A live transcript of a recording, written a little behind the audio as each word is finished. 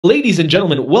Ladies and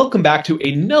gentlemen, welcome back to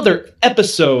another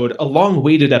episode, a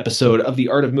long-awaited episode of the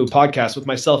Art of Move podcast with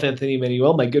myself, Anthony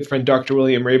Manuel, my good friend, Dr.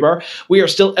 William Raybar. We are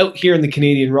still out here in the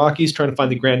Canadian Rockies trying to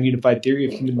find the grand unified theory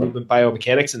of human movement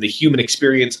biomechanics and the human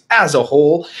experience as a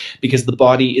whole, because the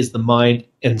body is the mind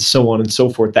and so on and so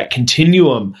forth. That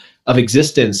continuum of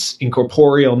existence in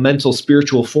corporeal, mental,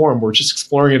 spiritual form. We're just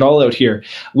exploring it all out here.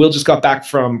 Will just got back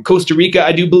from Costa Rica,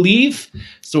 I do believe.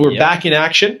 So we're back in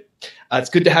action. It's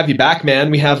good to have you back,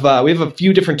 man. We have a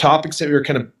few different topics that we're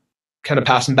kind of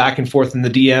passing back and forth in the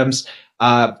DMs.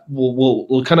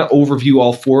 We'll kind of overview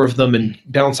all four of them and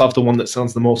bounce off the one that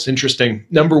sounds the most interesting.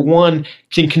 Number one,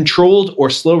 can controlled or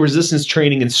slow resistance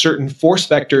training in certain force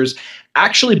vectors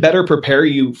actually better prepare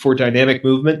you for dynamic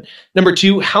movement? Number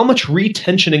two, how much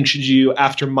retensioning should you do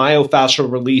after myofascial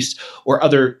release or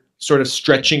other sort of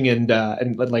stretching and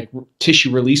like tissue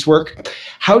release work?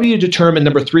 How do you determine,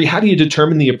 number three, how do you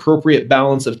determine the appropriate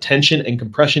balance of tension and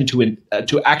compression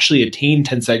to actually attain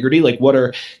tensegrity? Like, what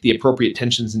are the appropriate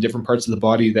tensions in different parts of the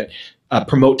body that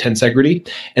promote tensegrity?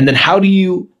 And then how do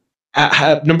you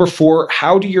number four,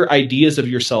 how do your ideas of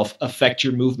yourself affect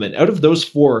your movement? Out of those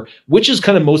four, which is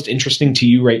kind of most interesting to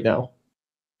you right now?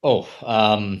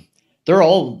 They're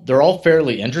all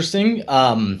fairly interesting.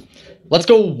 Let's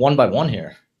go one by one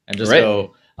here. And just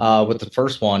go with the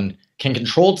first one. Can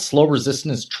controlled slow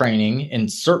resistance training in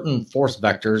certain force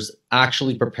vectors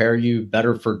actually prepare you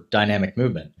better for dynamic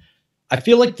movement? I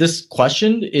feel like this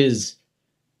question is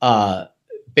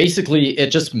basically, it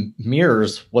just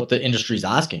mirrors what the industry is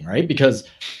asking, right? Because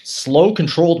slow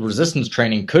controlled resistance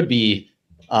training could be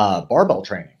barbell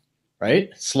training, right?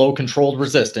 Slow controlled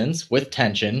resistance with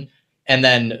tension. And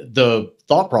then the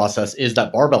thought process is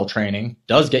that barbell training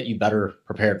does get you better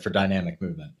prepared for dynamic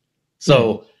movement.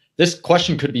 So this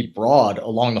question could be broad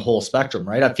along the whole spectrum,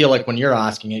 right? I feel like when you're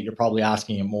asking it, you're probably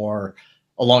asking it more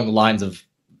along the lines of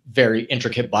very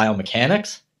intricate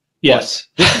biomechanics. Yes.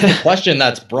 But this is a question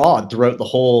that's broad throughout the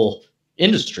whole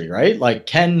industry, right? Like,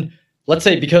 let's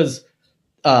say, because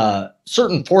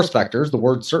certain force vectors, the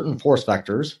word certain force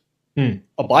vectors,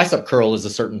 a bicep curl is a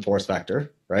certain force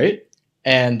vector, right?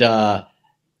 And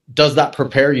does that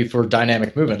prepare you for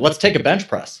dynamic movement? Let's take a bench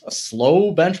press, a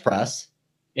slow bench press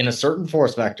in a certain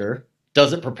force vector.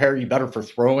 Does it prepare you better for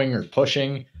throwing or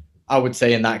pushing? I would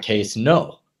say in that case,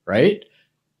 no, right?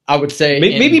 I would say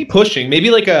maybe pushing, maybe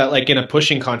like in a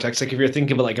pushing context, like if you're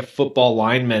thinking of like a football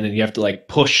lineman and you have to like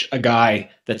push a guy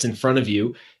that's in front of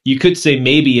you, you could say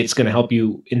maybe it's going to help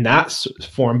you in that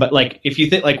form. But like if you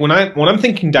think like when I'm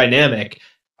thinking dynamic,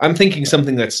 I'm thinking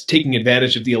something that's taking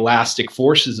advantage of the elastic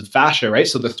forces of fascia, right?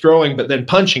 So the throwing, but then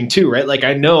punching too, right? Like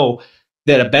I know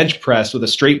that a bench press with a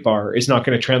straight bar is not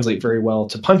going to translate very well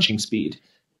to punching speed.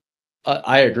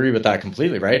 I agree with that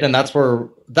completely, right? And that's where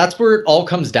it all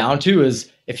comes down to,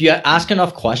 is if you ask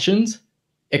enough questions,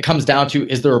 it comes down to,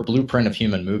 is there a blueprint of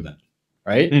human movement,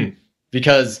 right?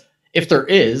 Because if there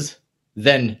is,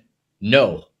 then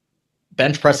no,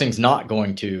 bench pressing is not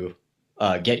going to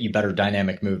get you better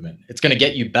dynamic movement. It's going to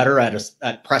get you better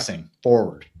at pressing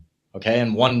forward, okay,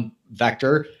 in one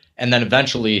vector, and then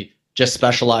eventually just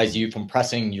specialize you from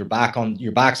pressing your back's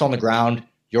on the ground,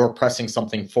 you're pressing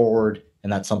something forward,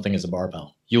 and that something is a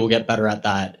barbell. You will get better at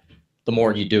that the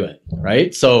more you do it,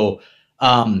 right? So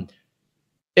I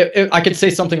could say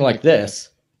something like this.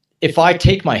 If I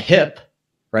take my hip,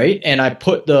 right, and I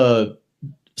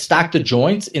stack the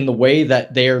joints in the way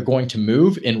that they are going to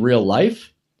move in real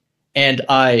life, and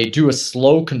I do a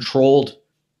slow controlled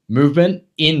movement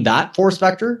in that force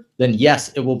vector, then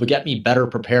yes, it will get me better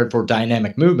prepared for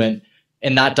dynamic movement.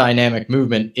 And that dynamic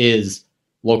movement is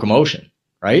locomotion,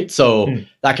 right? So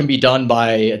that can be done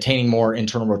by attaining more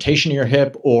internal rotation of your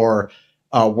hip, or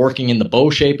working in the bow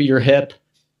shape of your hip.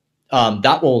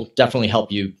 That will definitely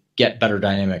help you get better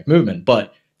dynamic movement.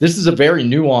 But this is a very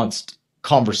nuanced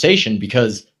conversation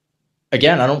because,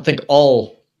 again, I don't think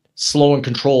all slow and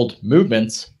controlled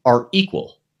movements are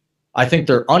equal. I think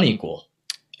they're unequal.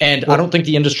 And I don't think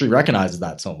the industry recognizes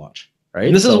that so much,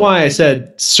 right? This is why I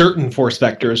said certain force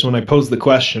vectors when I posed the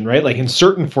question, right? Like in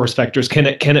certain force vectors, can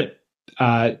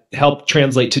it help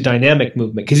translate to dynamic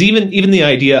movement? Because even the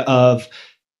idea of,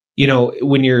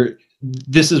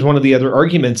 this is one of the other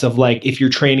arguments of like, if you're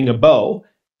training a bow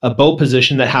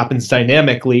position that happens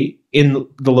dynamically in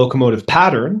the locomotive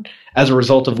pattern as a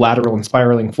result of lateral and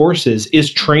spiraling forces,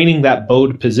 is training that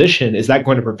bowed position, is that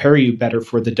going to prepare you better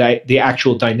for the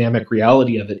actual dynamic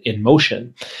reality of it in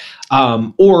motion?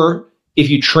 Or if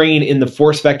you train in the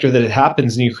force vector that it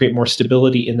happens and you create more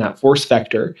stability in that force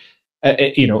vector,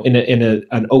 in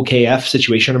an OKF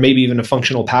situation, or maybe even a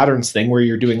functional patterns thing where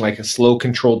you're doing like a slow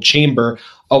controlled chamber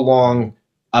along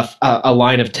a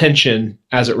line of tension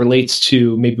as it relates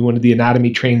to maybe one of the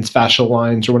anatomy trains fascial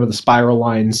lines or one of the spiral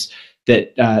lines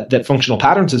that functional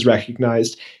patterns has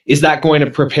recognized, is that going to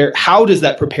prepare, how does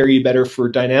that prepare you better for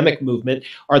dynamic movement?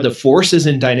 Are the forces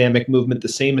in dynamic movement the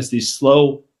same as these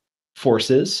slow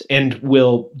forces? And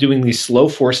will doing these slow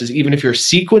forces, even if you're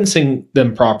sequencing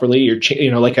them properly,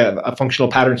 you're like a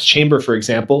functional patterns chamber, for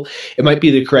example, it might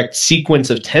be the correct sequence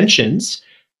of tensions,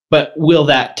 but will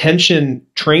that tension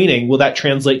training, will that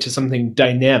translate to something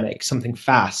dynamic, something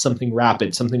fast, something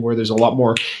rapid, something where there's a lot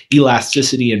more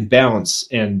elasticity and bounce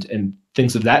and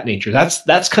things of that nature?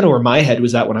 That's kind of where my head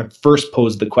was at when I first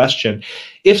posed the question.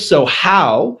 If so,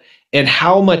 how, and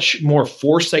how much more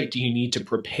foresight do you need to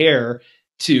prepare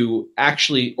to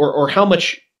actually, or how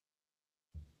much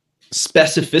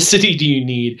specificity do you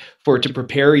need for it to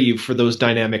prepare you for those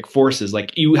dynamic forces?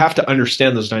 Like, you have to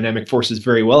understand those dynamic forces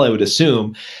very well, I would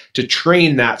assume, to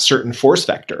train that certain force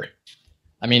vector.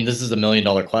 I mean, this is $1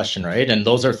 million question, right? And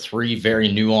those are three very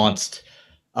nuanced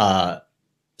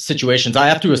situations. I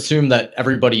have to assume that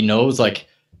everybody knows like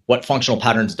what functional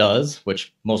patterns does,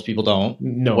 which most people don't.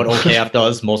 No. What OKF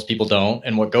does, most people don't.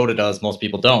 And what GOTA does, most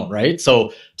people don't, right?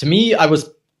 So to me, I was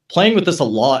playing with this a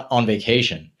lot on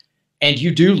vacation. And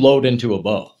you do load into a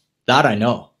bow. That I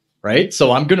know, right?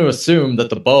 So I'm going to assume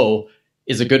that the bow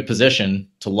is a good position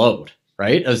to load,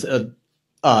 right?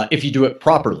 If you do it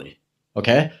properly,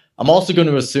 okay? I'm also going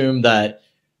to assume that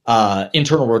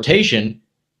internal rotation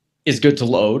is good to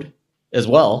load as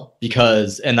well,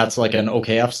 because, and that's like an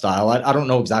OKF style. I don't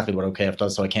know exactly what OKF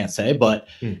does, so I can't say, but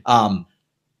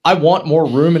I want more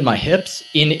room in my hips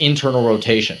in internal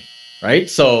rotation, right?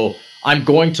 So I'm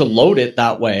going to load it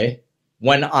that way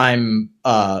when I'm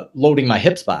loading my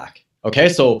hips back. Okay,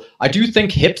 so I do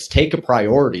think hips take a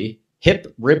priority.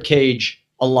 Hip rib cage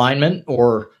alignment,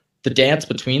 or the dance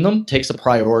between them, takes a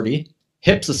priority.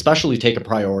 Hips especially take a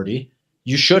priority.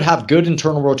 You should have good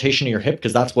internal rotation of your hip,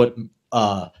 because that's what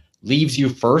leaves you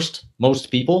first. Most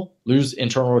people lose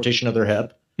internal rotation of their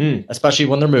hip, especially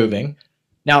when they're moving.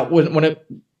 Now,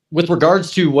 with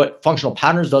regards to what functional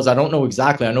patterns does, I don't know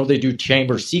exactly. I know they do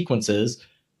chamber sequences,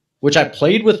 which I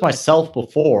played with myself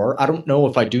before. I don't know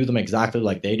if I do them exactly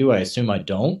like they do. I assume I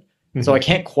don't. So I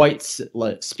can't quite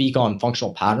speak on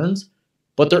functional patterns,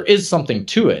 but there is something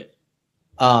to it.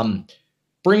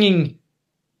 Bringing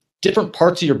different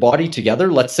parts of your body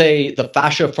together, let's say the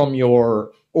fascia from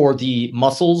your, or the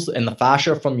muscles and the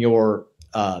fascia from your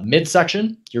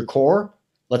midsection, your core,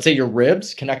 let's say your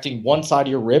ribs, connecting one side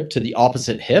of your rib to the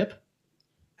opposite hip,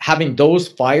 having those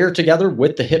fire together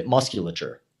with the hip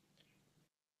musculature.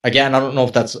 Again, I don't know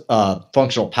if that's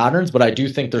functional patterns, but I do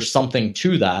think there's something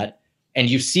to that. And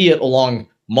you see it along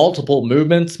multiple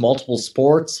movements, multiple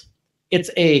sports.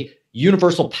 It's a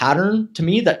universal pattern to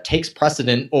me that takes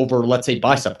precedent over, let's say,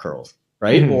 bicep curls,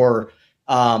 right? Or,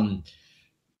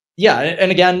 yeah.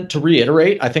 And again, to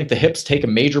reiterate, I think the hips take a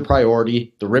major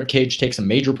priority. The rib cage takes a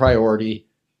major priority.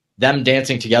 Them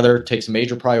dancing together takes a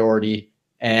major priority.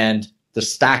 And the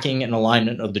stacking and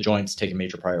alignment of the joints take a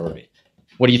major priority.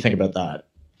 What do you think about that?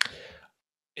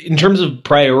 In terms of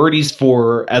priorities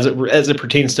for as it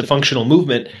pertains to functional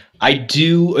movement, I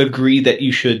do agree that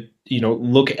you should,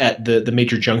 look at the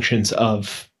major junctions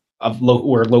of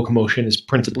where locomotion is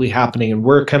principally happening. And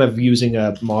we're kind of using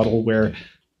a model where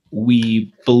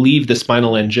we believe the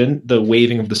spinal engine, the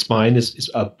waving of the spine, is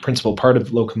a principal part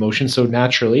of locomotion. So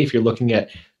naturally, if you're looking at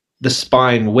the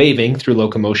spine waving through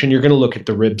locomotion, you're going to look at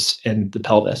the ribs and the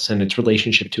pelvis and its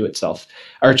relationship to itself,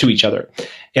 or to each other.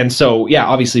 And so, yeah,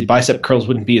 obviously bicep curls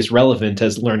wouldn't be as relevant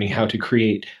as learning how to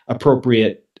create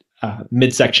appropriate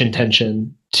midsection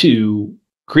tension to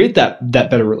create that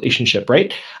better relationship,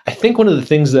 right? I think one of the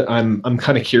things that I'm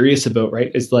kind of curious about,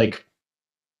 right, is like,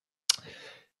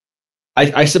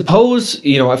 I suppose,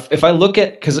 if I look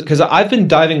at, because I've been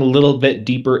diving a little bit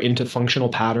deeper into functional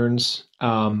patterns.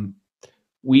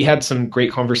 We had some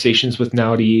great conversations with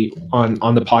Naudi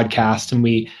on the podcast, and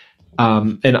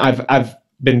and I've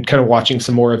been kind of watching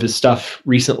some more of his stuff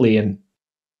recently, and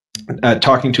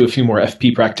talking to a few more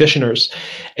FP practitioners,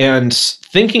 and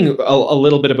thinking a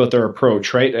little bit about their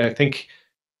approach. Right, and I think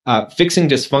fixing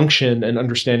dysfunction and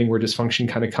understanding where dysfunction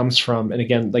kind of comes from. And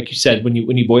again, like you said, when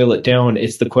you boil it down,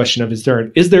 it's the question of, is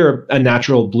there a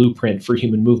natural blueprint for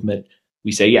human movement?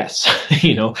 We say yes,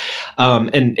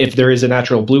 and if there is a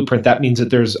natural blueprint, that means that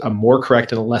there's a more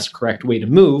correct and a less correct way to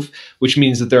move, which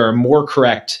means that there are more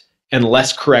correct and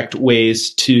less correct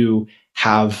ways to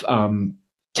have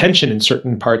tension in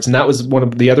certain parts. And that was one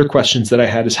of the other questions that I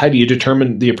had, is how do you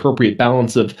determine the appropriate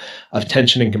balance of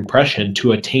tension and compression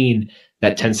to attain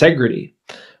that tensegrity?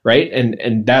 right?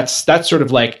 And that's sort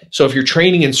of like, so if you're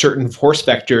training in certain force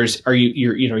vectors,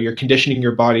 you're conditioning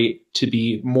your body to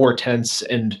be more tense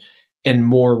and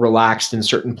more relaxed in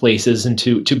certain places, and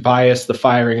to bias the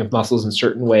firing of muscles in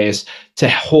certain ways, to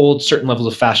hold certain levels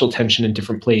of fascial tension in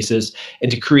different places,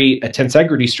 and to create a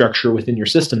tensegrity structure within your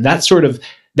system.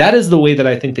 That is the way that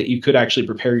I think that you could actually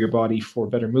prepare your body for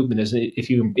better movement, is if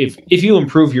you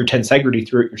improve your tensegrity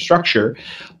throughout your structure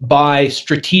by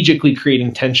strategically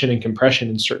creating tension and compression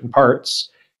in certain parts,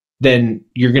 then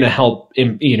you're going to help,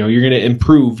 you're going to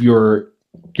improve your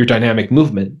dynamic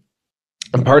movement.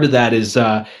 And part of that is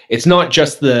it's not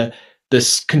just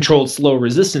this controlled slow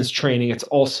resistance training. It's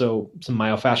also some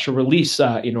myofascial release.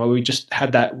 We just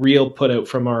had that reel put out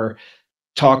from our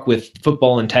talk with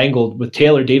Football Entangled with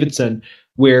Taylor Davidson,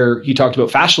 where he talked about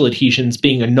fascial adhesions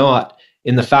being a knot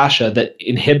in the fascia that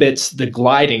inhibits the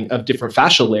gliding of different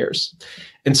fascial layers.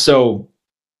 And so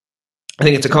I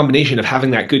think it's a combination of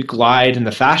having that good glide in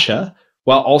the fascia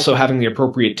while also having the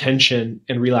appropriate tension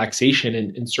and relaxation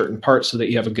in certain parts, so that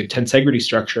you have a good tensegrity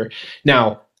structure.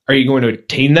 Now, are you going to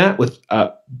attain that with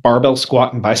barbell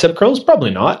squat and bicep curls? Probably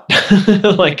not.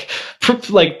 like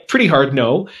pretty hard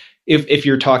no. If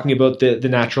you're talking about the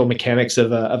natural mechanics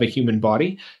of a human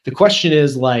body, the question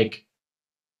is like,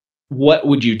 what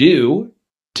would you do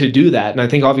to do that? And I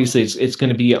think obviously it's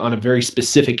going to be on a very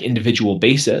specific individual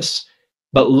basis.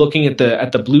 But looking at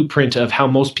the blueprint of how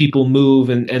most people move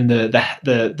and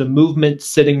the movement,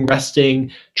 sitting,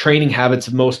 resting, training habits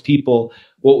of most people,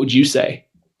 what would you say?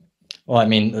 Well, I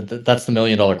mean, that's the $1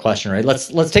 million question, right?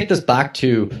 Let's take this back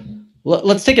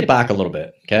let's take it back a little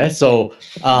bit. Okay. So,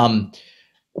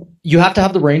 you have to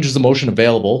have the ranges of motion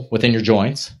available within your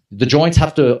joints. The joints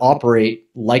have to operate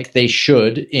like they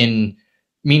should,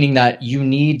 meaning that you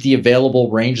need the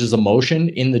available ranges of motion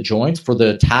in the joints for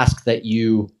the task that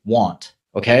you want.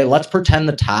 Okay, let's pretend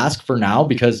the task for now,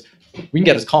 because we can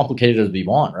get as complicated as we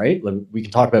want, right? We can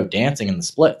talk about dancing and the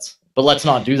splits, but let's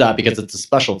not do that because it's a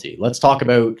specialty. Let's talk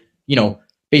about,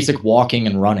 basic walking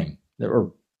and running,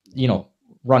 or,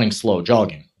 running slow,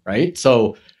 jogging, right?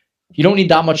 So you don't need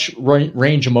that much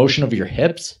range of motion of your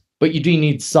hips, but you do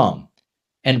need some.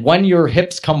 And when your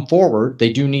hips come forward,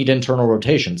 they do need internal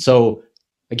rotation. So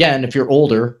again, if you're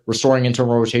older, restoring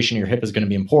internal rotation of your hip is going to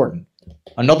be important.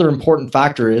 Another important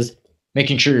factor is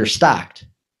making sure you're stacked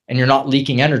and you're not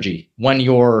leaking energy when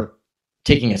you're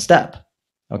taking a step.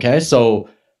 Okay. So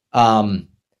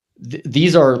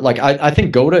these are like, I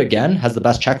think GOTA again has the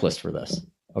best checklist for this.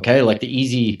 Okay. Like the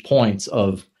easy points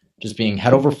of just being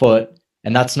head over foot.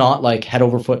 And that's not like head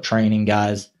over foot training,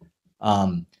 guys.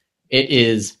 It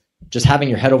is just having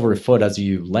your head over your foot as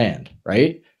you land,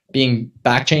 right? Being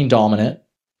back chain dominant,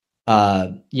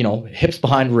 hips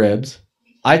behind ribs.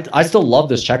 I still love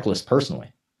this checklist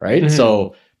personally, right? Mm-hmm.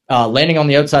 So landing on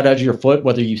the outside edge of your foot,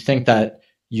 whether you think that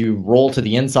you roll to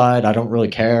the inside, I don't really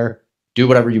care. Do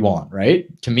whatever you want,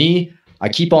 right? To me,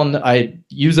 I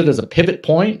use it as a pivot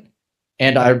point,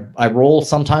 and I roll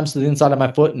sometimes to the inside of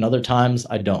my foot and other times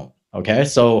I don't. Okay.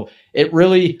 So it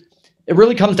really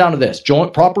comes down to this: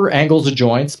 proper angles of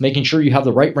joints, making sure you have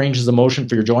the right ranges of motion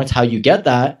for your joints. How you get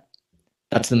that,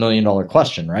 that's the $1 million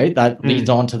question, right? That leads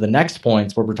on to the next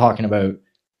points where we're talking about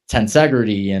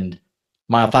tensegrity and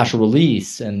myofascial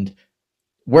release and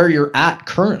where you're at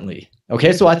currently.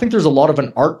 Okay. So I think there's a lot of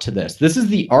an art to this. This is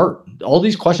the art. All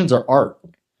these questions are art.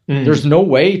 There's no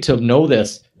way to know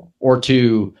this or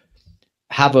to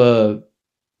have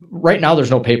right now,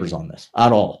 there's no papers on this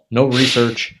at all. No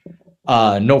research,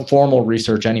 no formal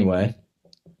research anyway.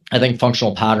 I think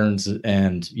functional patterns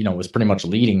is pretty much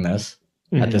leading this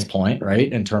at this point,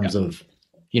 right? In terms of,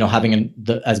 having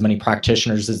as many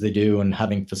practitioners as they do and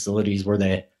having facilities where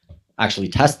they actually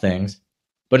test things,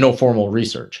 but no formal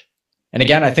research. And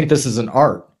again, I think this is an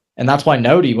art. And that's why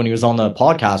Naughty, when he was on the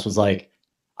podcast, was like,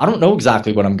 I don't know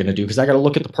exactly what I'm going to do because I got to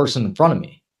look at the person in front of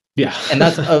me. Yeah. And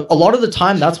that's a lot of the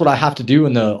time, that's what I have to do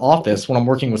in the office when I'm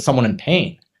working with someone in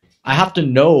pain. I have to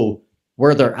know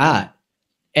where they're at,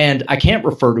 and I can't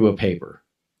refer to a paper.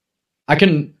 I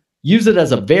can use it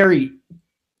as a very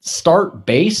start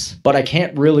base, but I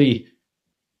can't really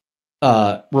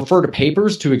refer to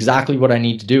papers to exactly what I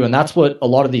need to do. And that's what a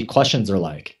lot of these questions are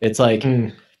like. It's like,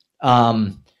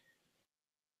 I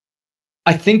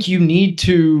think you need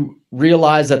to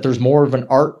realize that there's more of an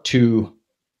art to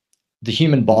the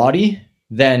human body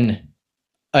than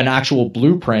an actual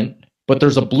blueprint, but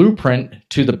there's a blueprint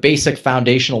to the basic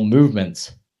foundational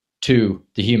movements to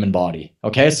the human body.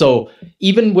 Okay. So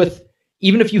even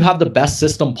if you have the best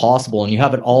system possible and you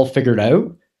have it all figured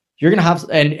out, you're going to have,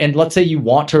 and let's say you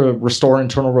want to restore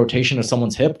internal rotation of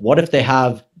someone's hip. What if they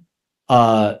have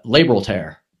labral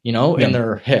tear? in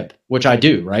their hip, which I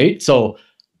do, right? So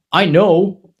I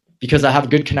know, because I have a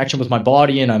good connection with my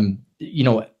body and I'm,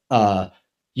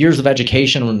 years of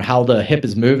education on how the hip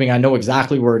is moving. I know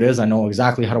exactly where it is. I know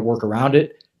exactly how to work around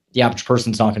it. The average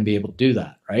person's not going to be able to do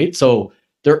that, right? So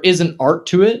there is an art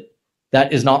to it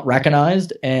that is not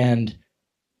recognized, and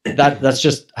that's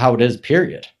just how it is,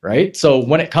 period, right? So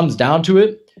when it comes down to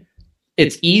it,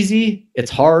 it's easy, it's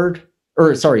hard,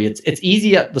 it's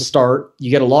easy at the start.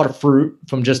 You get a lot of fruit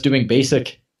from just doing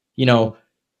basic,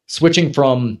 switching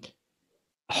from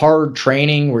hard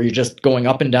training where you're just going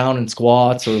up and down in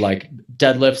squats or like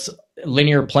deadlifts,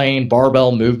 linear plane,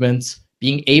 barbell movements,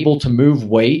 being able to move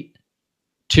weight,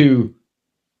 to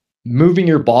moving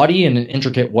your body in an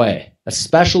intricate way,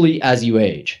 especially as you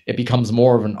age. It becomes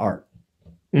more of an art.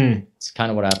 It's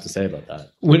kind of what I have to say about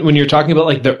that. When you're talking about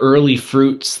like the early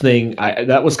fruits thing,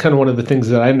 that was kind of one of the things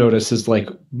that I noticed is like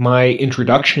my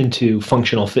introduction to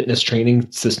functional fitness training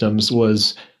systems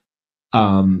was,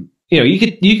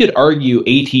 you could argue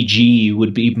ATG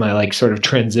would be my like sort of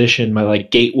transition, my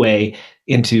like gateway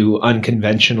into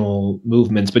unconventional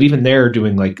movements, but even they're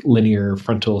doing like linear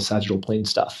frontal sagittal plane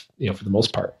stuff, for the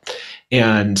most part.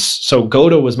 And so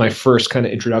Goto was my first kind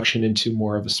of introduction into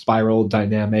more of a spiral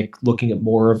dynamic, looking at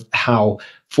more of how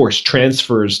force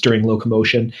transfers during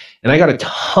locomotion. And I got a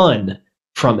ton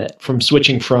from it, from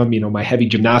switching from, my heavy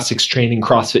gymnastics training,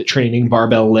 CrossFit training,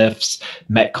 barbell lifts,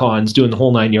 Metcons, doing the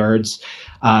whole 9 yards,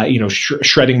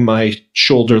 shredding my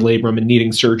shoulder labrum and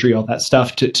needing surgery, all that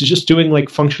stuff, to just doing like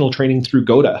functional training through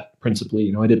Goto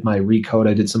principally. I did my recode,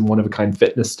 I did some one-of-a-kind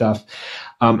fitness stuff.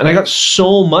 And I got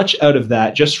so much out of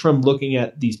that just from looking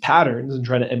at these patterns and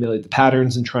trying to emulate the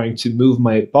patterns and trying to move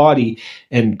my body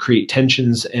and create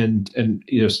tensions and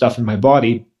stuff in my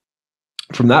body.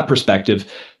 From that perspective,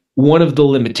 one of the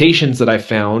limitations that I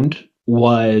found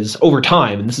was over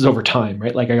time, and this is over time,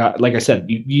 right? Like I said,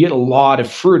 you get a lot of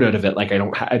fruit out of it. Like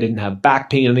I didn't have back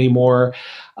pain anymore.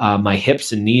 My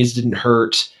hips and knees didn't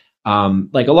hurt.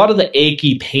 Like a lot of the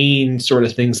achy pain sort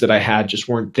of things that I had just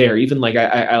weren't there. Even like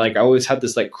I always had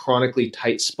this like chronically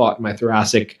tight spot in my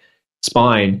thoracic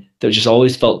spine that just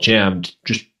always felt jammed,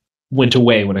 just went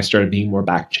away when I started being more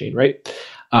back chain, right?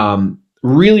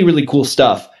 Really, really cool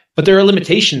stuff. But there are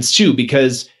limitations too,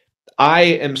 because I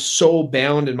am so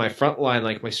bound in my front line,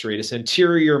 like my serratus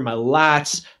anterior, my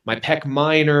lats, my pec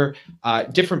minor,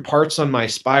 different parts on my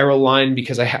spiral line,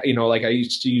 because I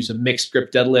used to use a mixed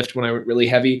grip deadlift when I went really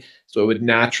heavy. So it would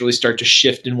naturally start to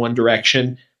shift in one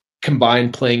direction,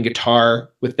 combine playing guitar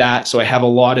with that. So I have a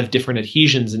lot of different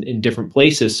adhesions in different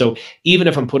places. So even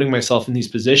if I'm putting myself in these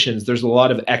positions, there's a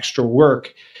lot of extra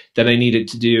work that I needed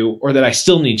to do, or that I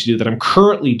still need to do, that I'm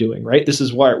currently doing, right? This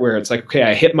is where it's like, okay,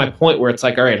 I hit my point where it's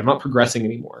like, all right, I'm not progressing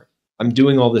anymore. I'm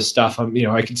doing all this stuff.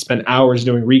 I could spend hours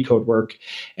doing recode work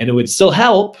and it would still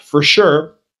help for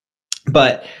sure.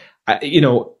 But,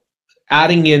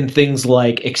 adding in things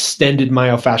like extended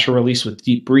myofascial release with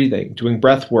deep breathing, doing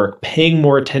breath work, paying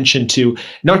more attention to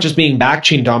not just being back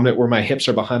chain dominant where my hips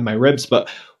are behind my ribs, but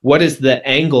what is the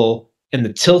angle and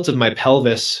the tilt of my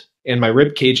pelvis and my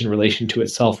rib cage in relation to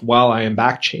itself while I am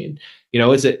back chain.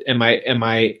 Am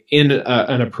I in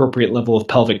an appropriate level of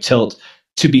pelvic tilt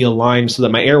to be aligned so that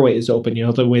my airway is open,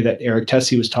 the way that Eric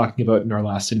Tessie was talking about in our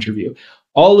last interview.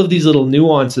 All of these little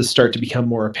nuances start to become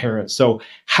more apparent. So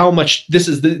how much these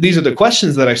are the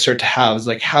questions that I start to have, is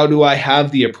like, how do I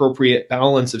have the appropriate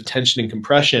balance of tension and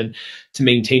compression to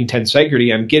maintain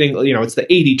tensegrity? I'm getting, it's the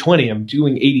 80-20. I'm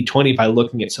doing 80-20 by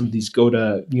looking at some of these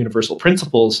Goto universal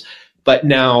principles. But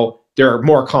now there are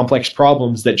more complex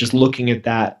problems that just looking at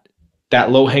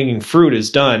that low-hanging fruit is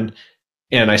done,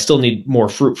 and I still need more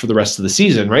fruit for the rest of the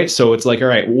season, right? So it's like, all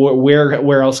right,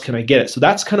 where else can I get it? So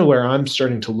that's kind of where I'm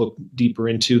starting to look deeper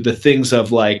into the things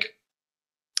of like,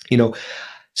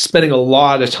 spending a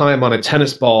lot of time on a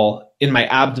tennis ball in my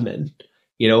abdomen,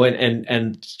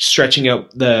 and stretching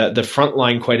out the front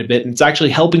line quite a bit. And it's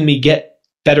actually helping me get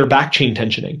better back chain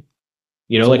tensioning.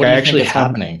 So like I actually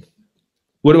happening.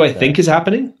 What do I think is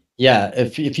happening? Yeah.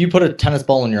 If you put a tennis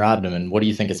ball in your abdomen, what do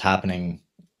you think is happening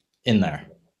in there?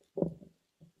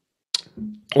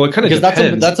 Well, it kind of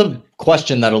depends. That's a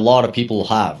question that a lot of people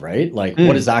have, right? Like,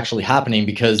 what is actually happening?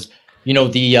 Because,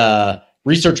 the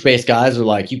research-based guys are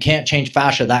like, you can't change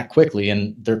fascia that quickly.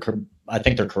 And I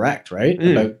think they're correct, right?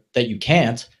 About that you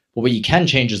can't. But what you can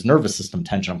change is nervous system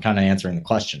tension. I'm kind of answering the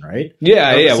question, right?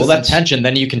 Yeah, yeah. Well, that's tension.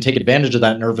 Then you can take advantage of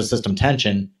that nervous system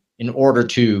tension in order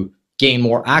to gain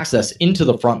more access into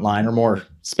the front line, or more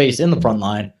space in the front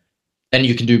line. Then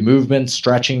you can do movement,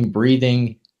 stretching,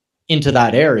 breathing into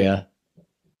that area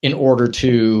in order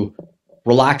to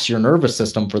relax your nervous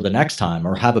system for the next time,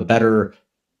 or have a better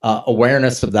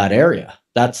awareness of that area,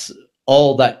 That's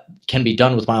all that can be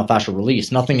done with myofascial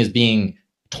release. Nothing is being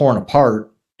torn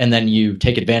apart, and then you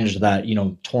take advantage of that,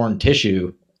 torn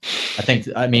tissue.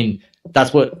 I mean,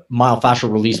 that's what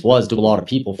myofascial release was to a lot of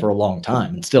people for a long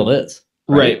time, and still is.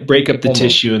 Right. Break up the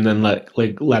tissue and then let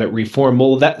it reform.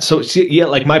 Well,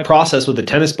 like my process with the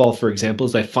tennis ball, for example,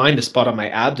 is I find a spot on my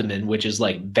abdomen, which is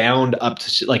like bound up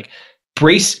to like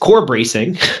core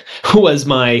bracing was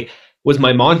my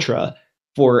mantra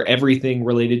for everything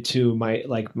related to my,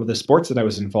 like the sports that I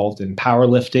was involved in,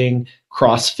 powerlifting,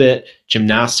 CrossFit,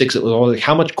 gymnastics. It was all like,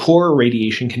 how much core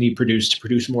radiation can you produce to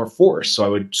produce more force? So I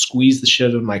would squeeze the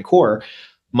shit out of my core.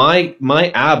 My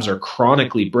abs are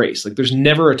chronically braced. Like there's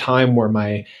never a time where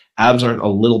my abs aren't a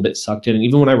little bit sucked in. And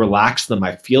even when I relax them,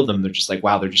 I feel them. They're just like,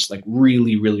 wow, they're just like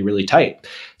really, really, really tight.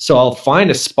 So I'll find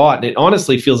a spot, and it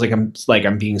honestly feels like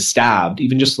I'm being stabbed,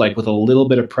 even just like with a little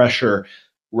bit of pressure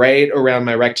right around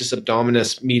my rectus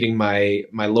abdominis meeting my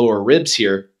lower ribs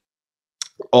here.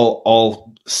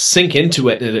 I'll sink into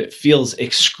it, and it feels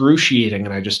excruciating.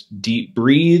 And I just deep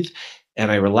breathe,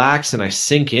 and I relax, and I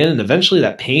sink in, and eventually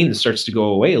that pain starts to go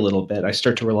away a little bit. I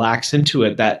start to relax into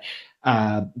it. That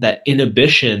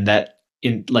inhibition, that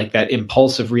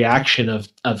impulsive reaction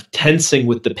of tensing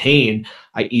with the pain,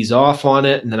 I ease off on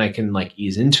it, and then I can like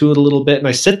ease into it a little bit. And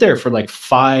I sit there for like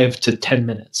 5 to 10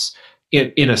 minutes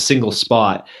in a single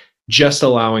spot, just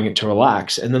allowing it to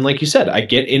relax. And then, like you said, I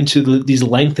get into these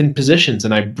lengthened positions,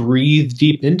 and I breathe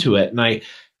deep into it, and I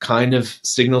kind of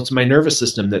signal to my nervous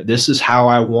system that this is how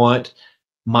I want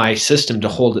my system to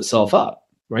hold itself up,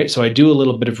 right? So I do a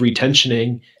little bit of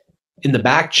retensioning in the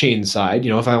back chain side.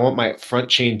 If I want my front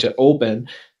chain to open,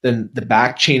 then the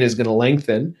back chain is going to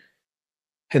lengthen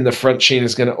and the front chain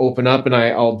is going to open up, and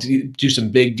I'll do some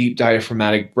big, deep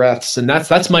diaphragmatic breaths. And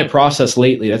that's my process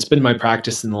lately. That's been my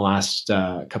practice in the last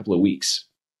couple of weeks.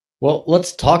 Well,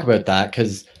 let's talk about that,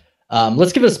 because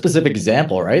let's give a specific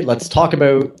example, right? Let's talk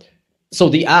about, so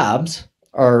the abs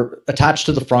are attached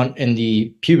to the front in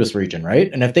the pubis region,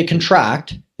 right? And if they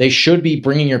contract, they should be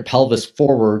bringing your pelvis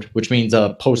forward, which means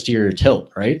a posterior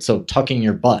tilt, right? So tucking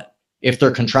your butt if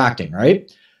they're contracting,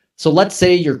 right? So let's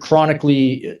say you're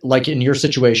chronically, like in your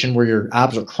situation where your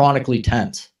abs are chronically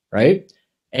tense, right?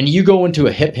 And you go into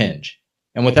a hip hinge,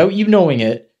 and without you knowing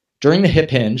it, during the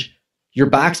hip hinge, your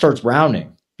back starts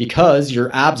rounding because your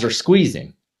abs are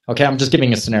squeezing. Okay, I'm just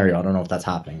giving a scenario. I don't know if that's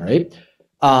happening, right?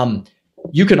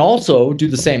 You can also do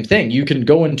the same thing. You can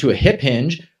go into a hip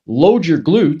hinge, load your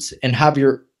glutes, and have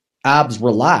your abs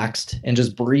relaxed and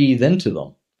just breathe into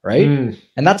them, right?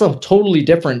 And that's a totally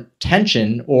different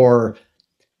tension or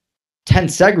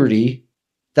tensegrity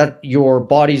that your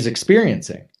body's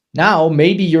experiencing. Now,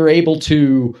 maybe you're able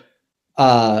to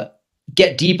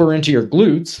get deeper into your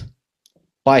glutes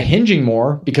by hinging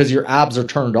more because your abs are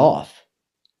turned off,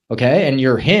 okay? And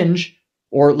your hinge,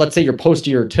 or let's say your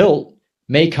posterior tilt,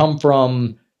 may come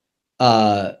from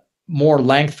more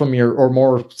length from your, or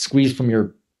more squeeze from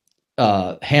your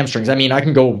hamstrings. I mean, I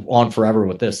can go on forever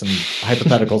with this and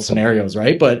hypothetical scenarios,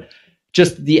 right? But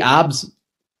just the abs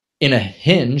in a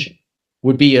hinge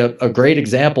would be a great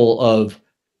example of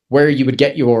where you would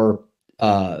get your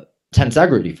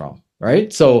tensegrity from,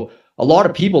 right? So a lot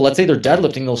of people, let's say they're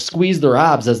deadlifting, they'll squeeze their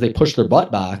abs as they push their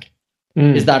butt back.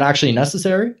 Is that actually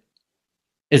necessary?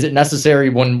 Is it necessary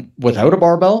when without a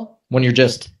barbell, when you're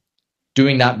just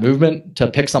doing that movement to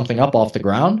pick something up off the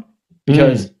ground?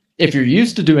 Because if you're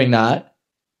used to doing that,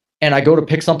 and I go to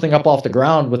pick something up off the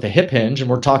ground with a hip hinge, and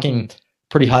we're talking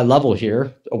pretty high level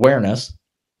here, awareness,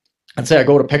 and say I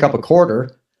go to pick up a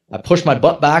quarter, I push my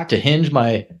butt back to hinge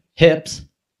my hips,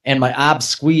 and my abs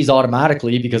squeeze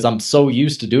automatically because I'm so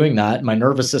used to doing that. My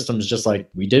nervous system is just like,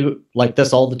 we do like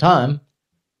this all the time.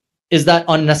 Is that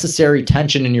unnecessary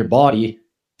tension in your body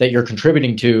that you're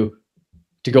contributing to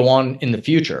go on in the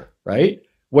future, right?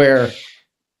 Where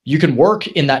you can work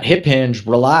in that hip hinge,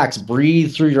 relax,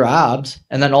 breathe through your abs,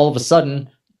 and then all of a sudden,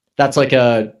 that's like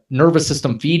a nervous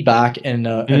system feedback and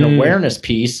an awareness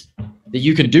piece that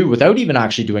you can do without even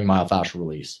actually doing myofascial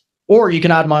release. Or you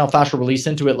can add myofascial release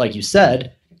into it, like you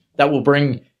said, that will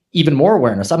bring even more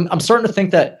awareness. I'm starting to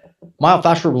think that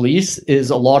myofascial release is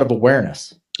a lot of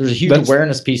awareness. There's a huge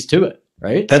awareness piece to it,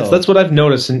 right? That's what I've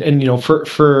noticed. And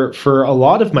for a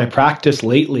lot of my practice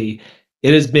lately,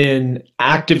 it has been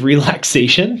active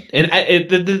relaxation. And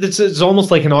it's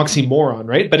almost like an oxymoron,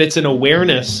 right? But it's an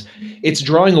awareness. It's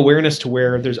drawing awareness to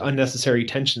where there's unnecessary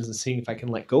tensions and seeing if I can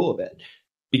let go of it.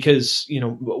 Because,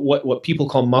 what people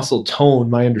call muscle tone,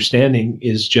 my understanding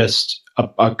is just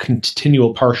a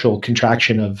continual partial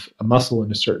contraction of a muscle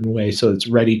in a certain way. So it's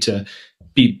ready to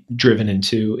be driven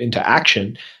into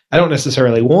action. I don't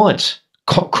necessarily want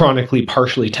chronically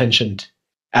partially tensioned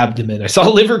abdomen. I saw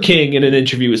Liver King in an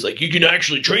interview. It was like, you can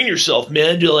actually train yourself,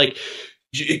 man, to like,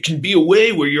 it can be a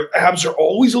way where your abs are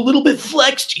always a little bit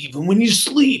flexed even when you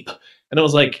sleep. And I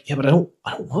was like, yeah, but I don't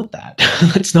want that.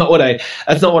 That's not what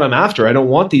I'm after. I don't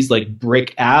want these like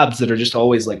brick abs that are just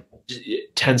always like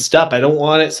tensed up. I don't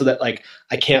want it so that like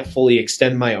I can't fully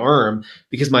extend my arm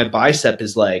because my bicep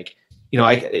is like,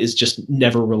 is just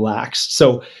never relaxed.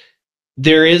 So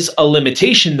there is a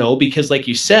limitation though, because like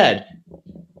you said,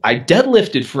 I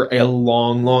deadlifted for a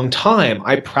long, long time.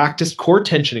 I practiced core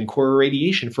tension and core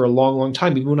irradiation for a long, long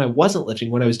time. Even when I wasn't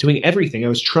lifting, when I was doing everything, I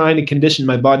was trying to condition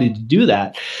my body to do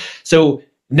that. So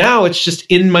now it's just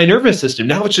in my nervous system.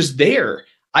 Now it's just there.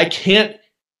 I can't,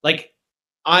 like,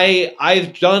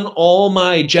 I've done all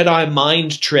my Jedi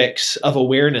mind tricks of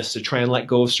awareness to try and let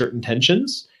go of certain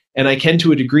tensions. And I can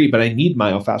to a degree, but I need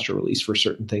myofascial release for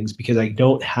certain things because I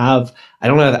don't have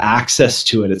access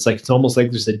to it. It's almost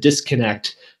like there's a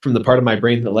disconnect from the part of my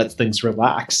brain that lets things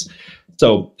relax.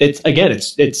 So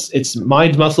it's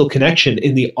mind muscle connection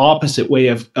in the opposite way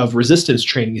of resistance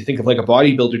training. You think of like a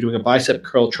bodybuilder doing a bicep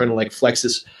curl, trying to like flex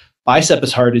his bicep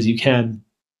as hard as you can.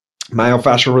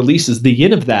 Myofascial release is the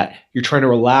yin of that. You're trying to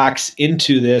relax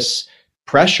into this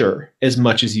pressure as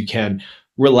much as you can.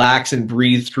 Relax and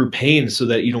breathe through pain so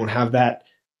that you don't have that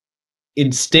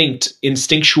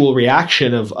instinctual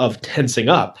reaction of tensing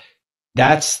up.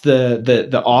 That's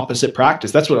the opposite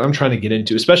practice. That's what I'm trying to get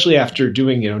into, especially after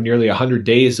doing, nearly 100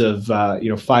 days of,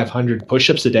 500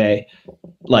 push-ups a day,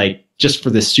 like just for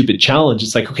this stupid challenge.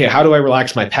 It's like, okay, how do I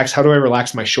relax my pecs? How do I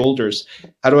relax my shoulders?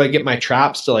 How do I get my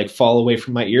traps to like fall away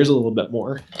from my ears a little bit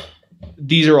more?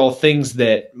 These are all things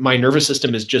that my nervous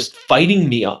system is just fighting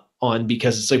me on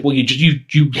because it's like, well, you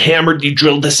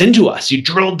drilled this into us. You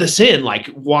drilled this in. Like,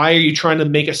 why are you trying to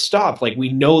make us stop? Like, we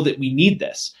know that we need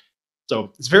this.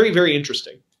 So it's very, very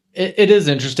interesting. It is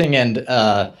interesting. And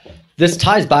this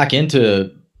ties back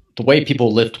into the way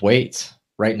people lift weights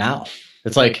right now.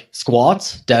 It's like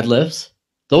squats, deadlifts.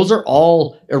 Those are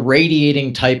all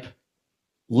irradiating type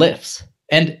lifts.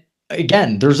 And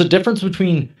again, there's a difference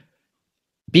between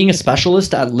being a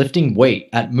specialist at lifting weight,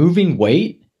 at moving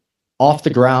weight off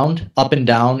the ground, up and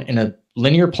down in a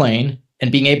linear plane,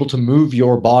 and being able to move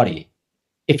your body.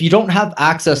 If you don't have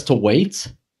access to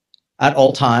weights at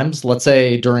all times, let's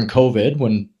say during COVID,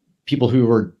 when people who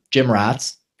were gym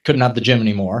rats couldn't have the gym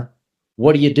anymore,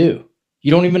 what do?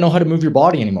 You don't even know how to move your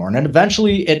body anymore. And then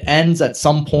eventually it ends at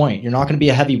some point. You're not going to be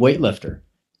a heavy weightlifter.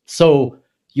 So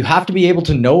you have to be able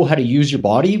to know how to use your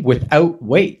body without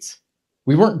weights.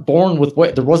 We weren't born with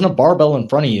weight. There wasn't a barbell in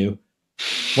front of you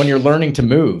when you're learning to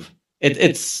move.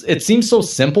 It seems so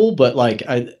simple, but like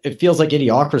it feels like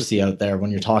idiocracy out there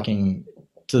when you're talking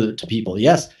to people.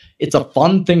 Yes, it's a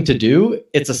fun thing to do.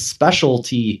 It's a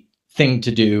specialty thing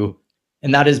to do,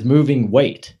 and that is moving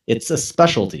weight. It's a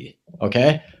specialty,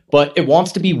 okay? But it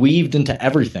wants to be weaved into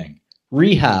everything.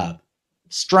 Rehab,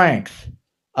 strength.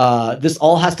 This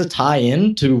all has to tie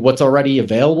in to what's already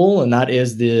available, and that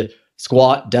is the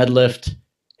squat, deadlift,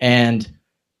 and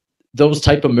those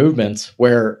type of movements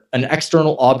where an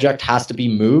external object has to be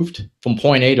moved from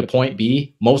point A to point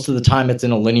B. Most of the time it's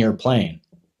in a linear plane.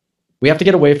 We have to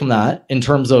get away from that in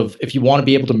terms of if you want to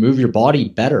be able to move your body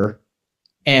better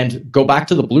and go back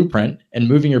to the blueprint and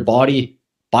moving your body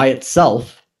by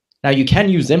itself. Now you can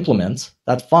use implements,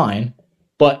 that's fine,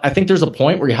 but I think there's a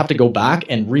point where you have to go back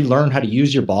and relearn how to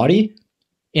use your body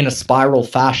in a spiral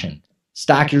fashion.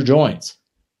 Stack your joints.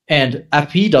 And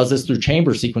FP does this through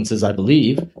chamber sequences, I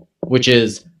believe, which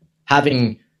is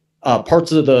having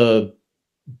parts of the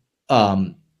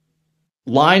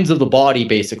lines of the body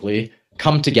basically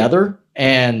come together,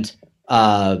 and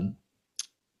I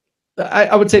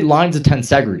would say lines of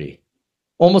tensegrity,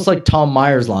 almost like Tom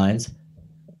Myers lines,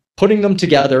 putting them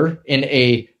together in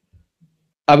a,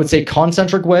 I would say,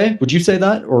 concentric way. Would you say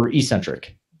that, or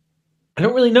eccentric? I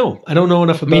don't really know. I don't know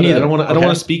enough about it. I don't want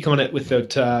to speak on it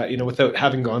without without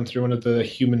having gone through one of the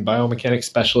human biomechanics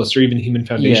specialists or even human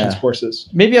foundations courses.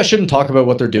 Maybe I shouldn't talk about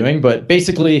what they're doing, but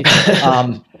basically,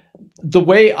 the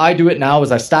way I do it now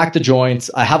is I stack the joints.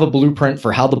 I have a blueprint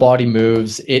for how the body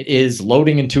moves. It is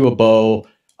loading into a bow.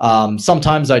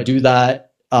 Sometimes I do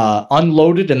that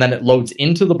unloaded and then it loads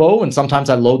into the bow, and sometimes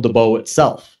I load the bow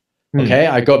itself. Okay,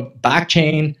 I go back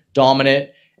chain, dominant.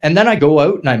 And then I go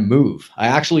out and I move. I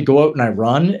actually go out and I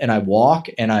run and I walk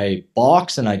and I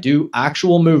box and I do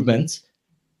actual movements.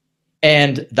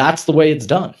 And that's the way it's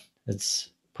done. It's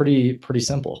pretty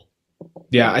simple.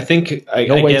 Yeah, I think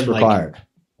no weights required.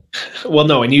 Well,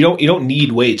 no, and you don't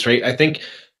need weights, right? I think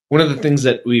one of the things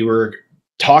that we were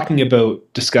talking about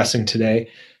discussing today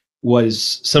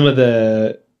was some of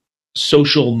the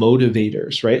social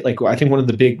motivators, right? Like I think one of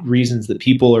the big reasons that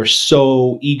people are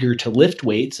so eager to lift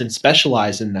weights and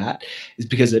specialize in that is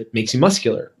because it makes you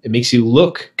muscular. It makes you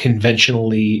look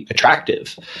conventionally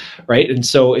attractive, right? And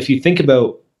so if you think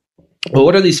about, well,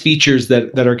 what are these features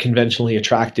that are conventionally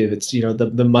attractive? It's, you know,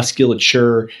 the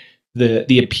musculature,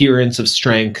 the appearance of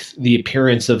strength, the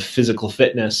appearance of physical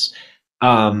fitness.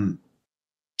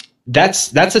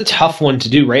 That's a tough one to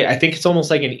do, right? I think it's almost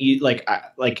like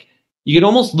like you can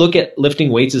almost look at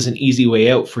lifting weights as an easy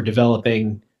way out for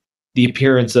developing the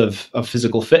appearance of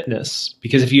physical fitness.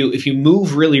 Because if you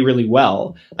move really, really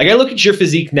well, like I look at your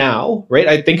physique now, right?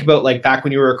 I think about like back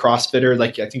when you were a CrossFitter,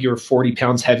 like I think you were 40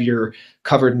 pounds heavier,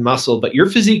 covered in muscle, but your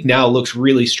physique now looks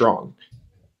really strong,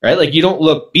 right? Like you don't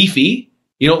look beefy,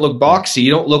 you don't look boxy,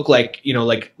 you don't look like, you know,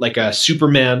 like a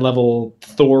Superman level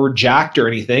Thor jacked or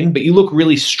anything, but you look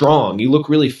really strong. You look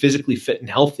really physically fit and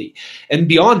healthy. And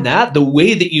beyond that, the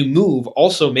way that you move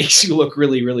also makes you look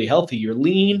really, really healthy. You're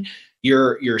lean,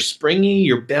 you're springy,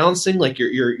 you're bouncing, like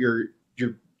you're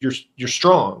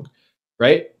strong,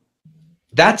 right?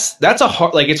 That's a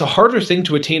hard, like it's a harder thing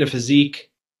to attain a physique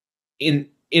in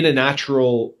a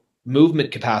natural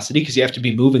movement capacity, because you have to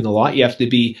be moving a lot. You have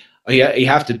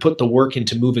to put the work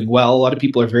into moving well. A lot of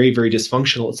people are very, very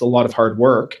dysfunctional. It's a lot of hard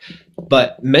work,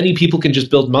 but many people can just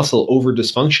build muscle over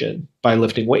dysfunction by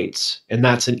lifting weights. And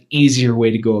that's an easier way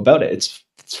to go about it. It's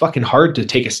fucking hard to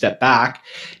take a step back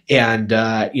and,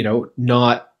 you know,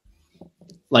 not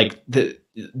like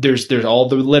there's all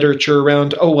the literature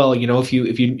around, oh, well, you know, if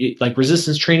you like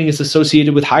resistance training is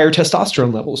associated with higher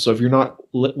testosterone levels. So if you're not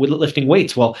lifting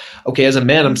weights, well, okay, as a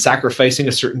man, I'm sacrificing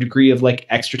a certain degree of like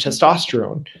extra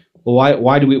testosterone. Well,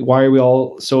 why are we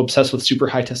all so obsessed with super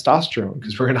high testosterone?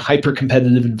 Because we're in a hyper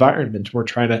competitive environment. We're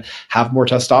trying to have more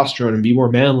testosterone and be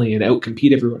more manly and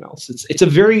outcompete everyone else. It's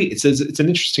an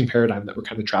interesting paradigm that we're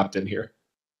kind of trapped in here.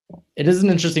 It is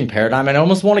an interesting paradigm. And I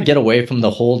almost want to get away from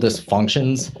the whole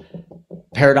dysfunctions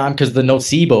paradigm, because the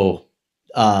nocebo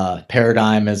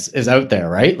paradigm is out there,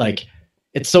 right? Like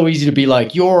it's so easy to be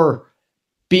like, you're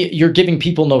giving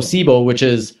people nocebo, which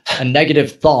is a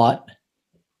negative thought,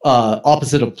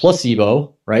 opposite of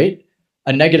placebo, right?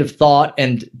 A negative thought,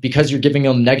 and because you're giving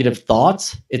them negative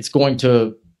thoughts, it's going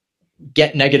to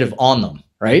get negative on them,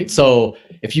 right? So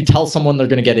if you tell someone they're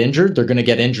going to get injured, they're going to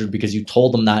get injured because you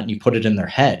told them that and you put it in their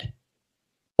head.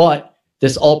 But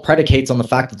this all predicates on the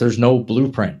fact that there's no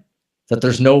blueprint, that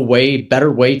there's no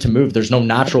better way to move. There's no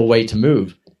natural way to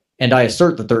move. And I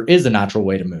assert that there is a natural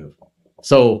way to move.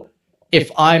 So if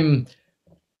I'm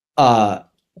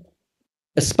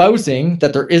espousing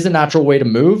that there is a natural way to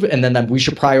move, and then that we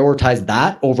should prioritize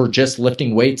that over just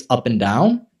lifting weights up and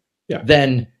down,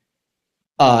 then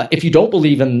if you don't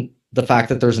believe in the fact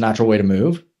that there's a natural way to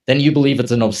move, then you believe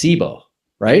it's a nocebo,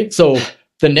 right? So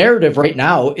the narrative right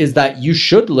now is that you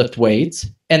should lift weights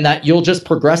and that you'll just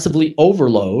progressively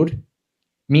overload,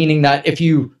 meaning that if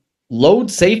you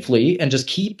load safely and just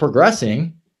keep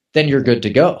progressing, then you're good to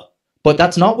go. But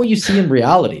that's not what you see in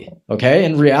reality, okay?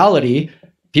 In reality,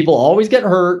 people always get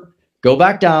hurt, go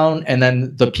back down, and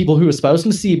then the people who espouse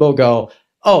nocebo go,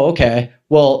 oh, okay,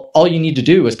 well, all you need to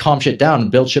do is calm shit down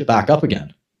and build shit back up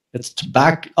again. It's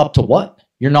back up to what?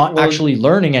 You're not actually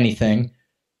learning anything.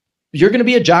 You're going to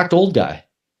be a jacked old guy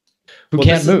who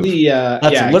can't move.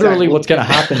 That's literally what's going to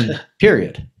happen,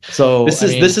 period. So this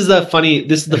is the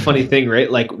funny thing, right?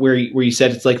 Like where you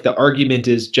said it's like the argument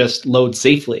is just load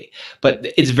safely,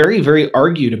 but it's very, very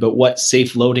argued about what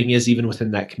safe loading is even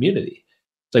within that community.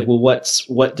 It's like, well,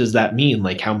 what does that mean?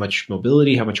 Like how much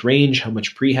mobility, how much range, how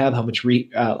much prehab, how much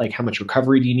how much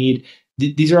recovery do you need?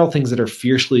 These are all things that are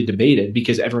fiercely debated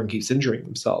because everyone keeps injuring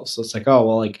themselves. So it's like, oh,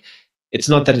 well, like it's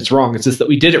not that it's wrong. It's just that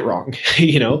we did it wrong,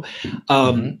 you know?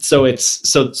 So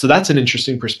that's an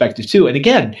interesting perspective too. And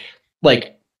again,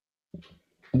 like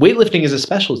weightlifting is a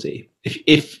specialty.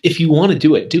 If you want to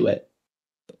do it, do it.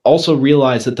 Also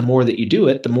realize that the more that you do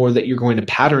it, the more that you're going to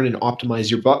pattern and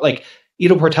optimize your body. Like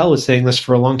Ido Portal was saying this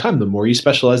for a long time. The more you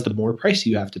specialize, the more price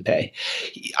you have to pay.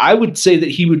 I would say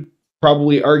that he would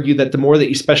probably argue that the more that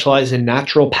you specialize in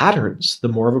natural patterns, the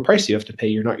more of a price you have to pay.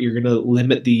 You're going to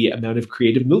limit the amount of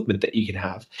creative movement that you can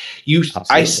have. Absolutely.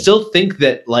 I still think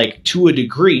that, like, to a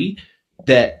degree,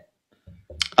 that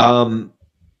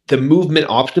the movement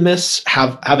optimists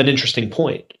have an interesting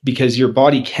point, because your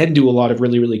body can do a lot of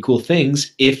really, really cool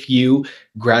things if you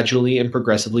gradually and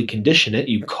progressively condition it.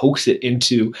 You coax it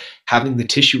into having the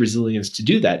tissue resilience to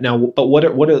do that. Now, but what are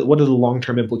the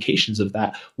long-term implications of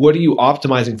that? What are you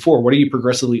optimizing for? What are you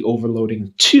progressively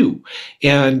overloading to?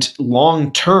 And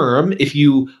long-term, if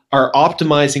you are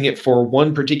optimizing it for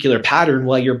one particular pattern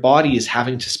while your body is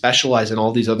having to specialize in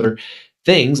all these other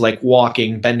things like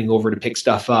walking, bending over to pick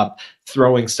stuff up,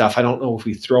 throwing stuff. I don't know if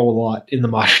we throw a lot in the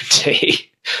modern day.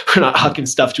 We're not hucking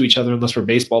stuff to each other unless we're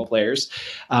baseball players.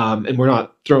 And we're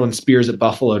not throwing spears at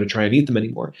buffalo to try and eat them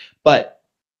anymore. But,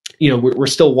 we're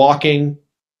still walking,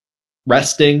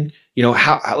 resting. What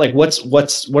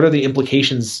are the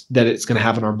implications that it's going to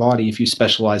have on our body if you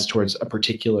specialize towards a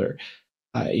particular,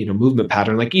 movement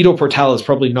pattern? Like Ido Portal is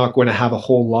probably not going to have a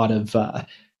whole lot of,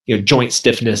 joint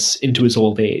stiffness into his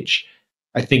old age.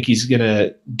 I think he's going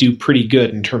to do pretty good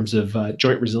in terms of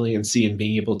joint resiliency and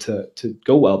being able to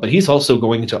go well. But he's also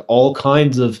going into all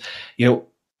kinds of,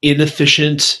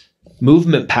 inefficient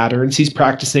movement patterns. He's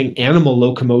practicing animal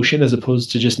locomotion as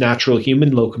opposed to just natural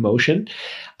human locomotion.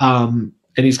 And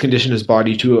he's conditioned his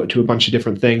body to a bunch of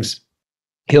different things.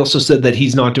 He also said that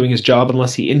he's not doing his job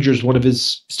unless he injures one of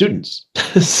his students.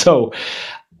 So,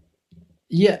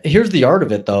 yeah, here's the art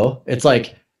of it, though. It's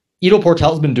like Ido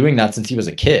Portal's been doing that since he was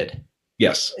a kid.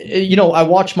 Yes. I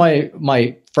watch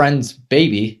my friend's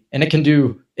baby, and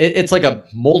it's like a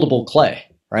moldable clay,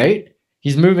 right?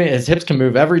 He's moving, his hips can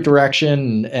move every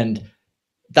direction, and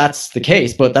that's the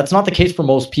case, but that's not the case for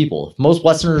most people. If most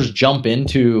Westerners jump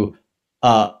into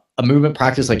a movement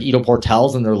practice like Ido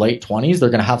Portal's in their late 20s, they're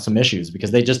going to have some issues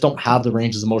because they just don't have the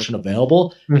ranges of motion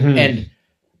available. Mm-hmm. And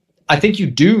I think you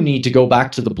do need to go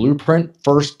back to the blueprint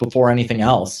first before anything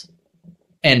else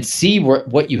and see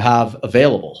what you have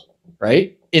available.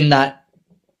 Right? In that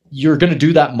you're going to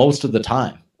do that most of the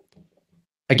time.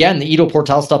 Again, the Ido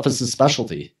Portal stuff is his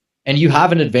specialty. And you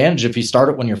have an advantage if you start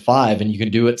it when you're 5 and you can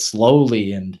do it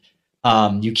slowly and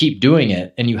you keep doing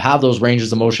it and you have those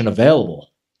ranges of motion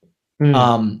available.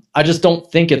 I just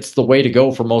don't think it's the way to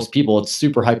go for most people. It's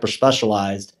super hyper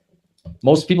specialized.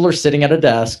 Most people are sitting at a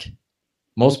desk.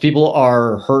 Most people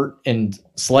are hurt and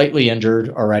slightly injured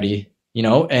already,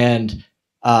 and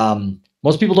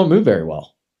most people don't move very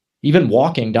well. Even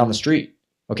walking down the street.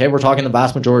 Okay, we're talking the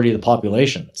vast majority of the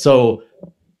population. So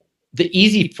the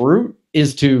easy fruit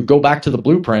is to go back to the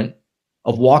blueprint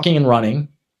of walking and running.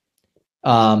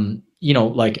 I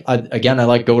like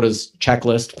Goda's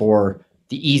checklist for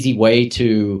the easy way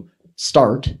to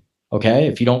start. Okay,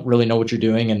 if you don't really know what you're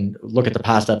doing, and look at the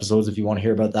past episodes if you want to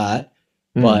hear about that.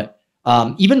 But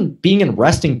even being in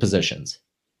resting positions.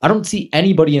 I don't see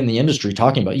anybody in the industry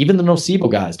talking about, even the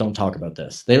nocebo guys don't talk about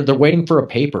this. They're waiting for a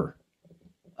paper.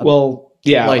 Well,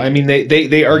 yeah. I mean,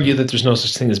 they argue that there's no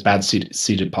such thing as bad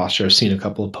seated posture. I've seen a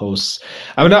couple of posts.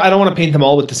 I don't want to paint them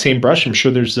all with the same brush. I'm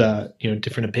sure there's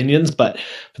different opinions, but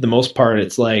for the most part,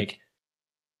 it's like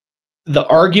the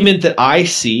argument that I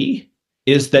see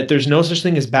is that there's no such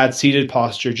thing as bad seated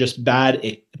posture, just bad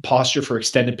posture for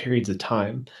extended periods of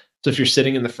time. So if you're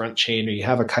sitting in the front chain or you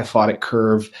have a kyphotic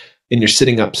curve, and you're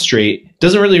sitting up straight, it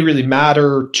doesn't really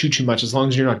matter too much as long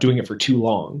as you're not doing it for too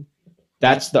long.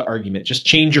 That's the argument. Just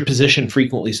change your position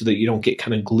frequently so that you don't get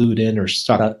kind of glued in or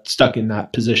stuck in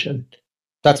that position.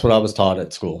 That's what I was taught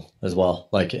at school as well.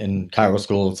 Like in chiro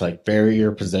school, it's like vary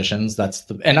your positions.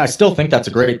 And I still think that's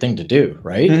a great thing to do,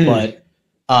 right? Mm-hmm. But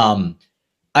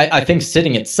I think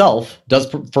sitting itself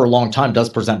for a long time does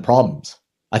present problems.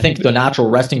 I think the natural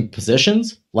resting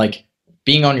positions, like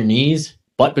being on your knees,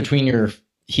 butt between your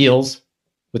heels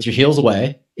with your heels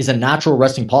away, is a natural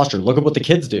resting posture. Look at what the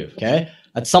kids do. Okay.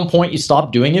 At some point you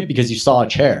stop doing it because you saw a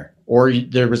chair or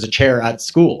there was a chair at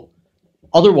school.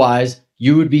 Otherwise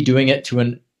you would be doing it to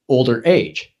an older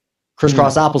age.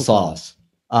 Crisscross applesauce,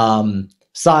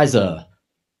 Siza,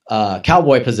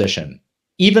 cowboy position.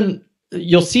 Even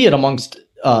you'll see it amongst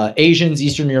Asians,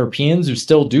 Eastern Europeans who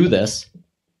still do this,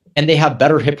 and they have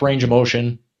better hip range of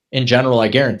motion in general. I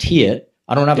guarantee it.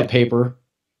 I don't have a paper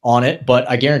on it, but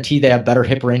I guarantee they have better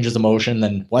hip ranges of motion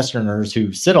than Westerners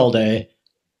who sit all day.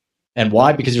 And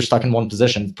why? Because you're stuck in one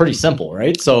position. It's pretty simple,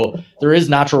 right? So there is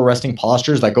natural resting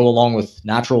postures that go along with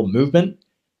natural movement.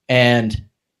 And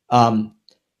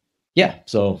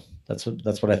so that's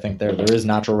what I think there. There is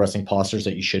natural resting postures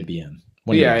that you should be in.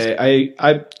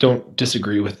 I don't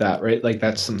disagree with that, right? Like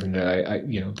that's something that I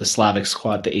the Slavic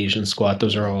squat, the Asian squat,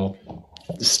 those are all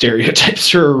stereotypes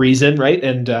for a reason, right?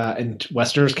 And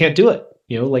Westerners can't do it.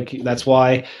 That's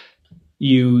why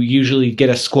you usually get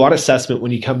a squat assessment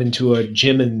when you come into a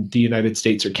gym in the United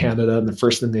States or Canada, and the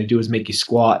first thing they do is make you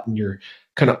squat, and you're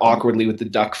kind of awkwardly with the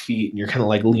duck feet, and you're kind of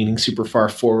like leaning super far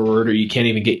forward, or you can't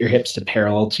even get your hips to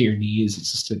parallel to your knees.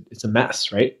 It's just it's a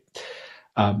mess, right?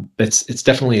 It's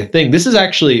definitely a thing. This is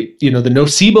actually, the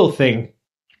nocebo thing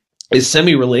is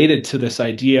semi-related to this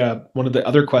idea. One of the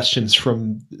other questions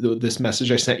from this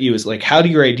message I sent you is like, how do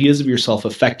your ideas of yourself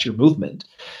affect your movement?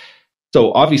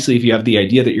 So obviously, if you have the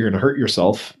idea that you're going to hurt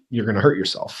yourself, you're going to hurt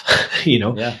yourself,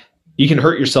 Yeah. You can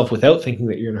hurt yourself without thinking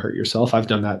that you're going to hurt yourself. I've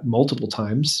done that multiple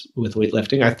times with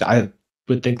weightlifting. I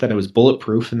would think that I was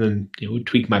bulletproof and then would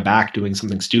tweak my back doing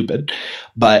something stupid.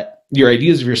 But your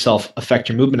ideas of yourself affect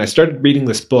your movement. I started reading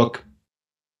this book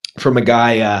from a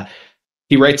guy.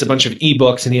 He writes a bunch of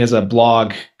ebooks, and he has a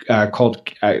blog called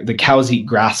the Cows Eat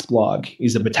Grass blog.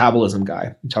 He's a metabolism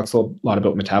guy. He talks a lot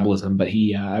about metabolism, but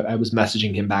I was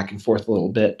messaging him back and forth a little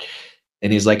bit.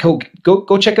 And he's like, oh,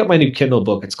 go check out my new Kindle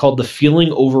book. It's called The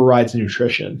Feeling Overrides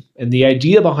Nutrition. And the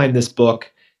idea behind this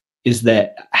book is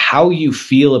that how you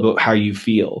feel about how you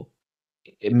feel,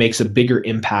 it makes a bigger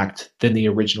impact than the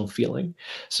original feeling.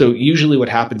 So usually what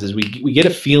happens is we get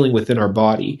a feeling within our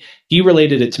body. He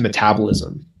related it to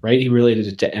metabolism, right? He related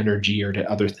it to energy or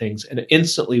to other things. And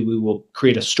instantly we will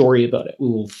create a story about it. We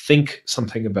will think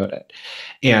something about it.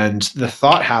 And the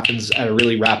thought happens at a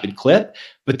really rapid clip,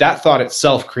 but that thought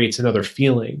itself creates another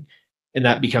feeling. And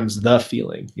that becomes the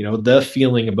feeling, the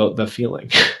feeling about the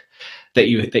feeling that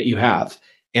you have.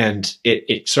 And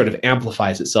it sort of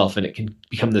amplifies itself, and it can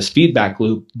become this feedback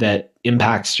loop that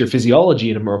impacts your physiology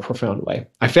in a more profound way.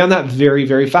 I found that very,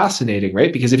 very fascinating,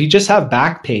 right? Because if you just have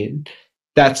back pain,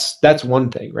 that's one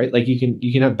thing, right? Like you can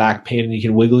have back pain and you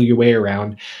can wiggle your way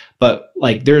around, but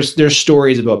like there's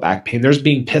stories about back pain. There's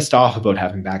being pissed off about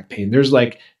having back pain. There's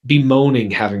like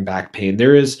bemoaning having back pain.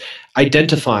 There is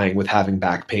identifying with having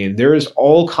back pain. There is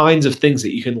all kinds of things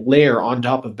that you can layer on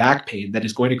top of back pain that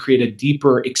is going to create a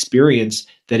deeper experience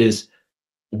that is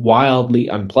wildly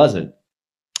unpleasant.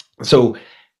 So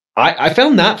I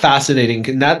found that fascinating,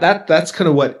 and that's kind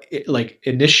of what it, like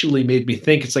initially made me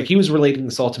think. It's like he was relating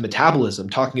this all to metabolism,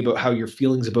 talking about how your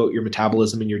feelings about your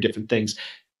metabolism and your different things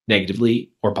negatively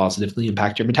or positively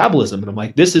impact your metabolism. And I'm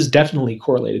like, this is definitely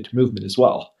correlated to movement as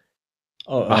well.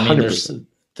 Oh, I mean,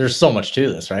 there's so much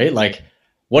to this, right? Like,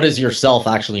 what does yourself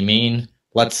actually mean?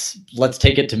 Let's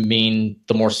take it to mean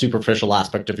the more superficial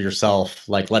aspect of yourself.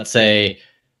 Like, let's say,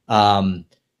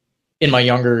 in my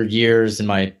younger years, in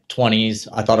my 20s,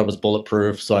 I thought I was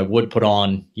bulletproof, so I would put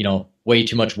on, way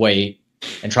too much weight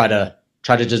and try to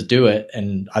just do it.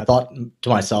 And I thought to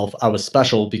myself, I was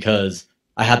special because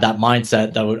I had that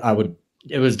mindset that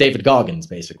it was David Goggins,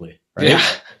 basically, right? Yeah.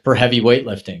 For heavy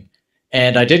weightlifting.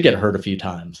 And I did get hurt a few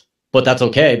times, but that's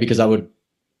okay because I would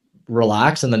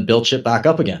relax and then build shit back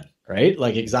up again, right?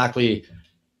 Like exactly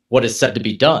what is said to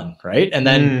be done, right? And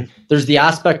then there's the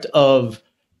aspect of,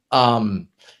 like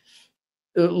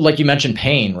you mentioned,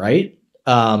 pain, right?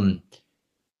 There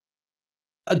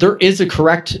is they're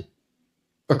correct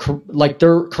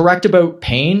about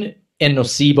pain and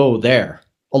nocebo there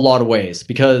a lot of ways,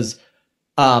 because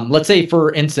let's say,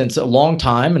 for instance, a long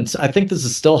time, and I think this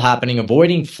is still happening,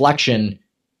 avoiding flexion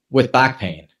with back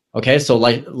pain. Okay, so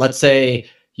like let's say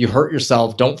you hurt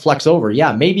yourself, don't flex over.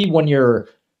 Yeah, maybe when you're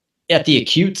at the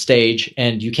acute stage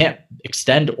and you can't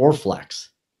extend or flex,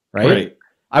 right?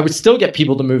 I would still get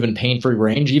people to move in pain-free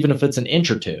range, even if it's an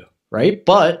inch or two, right?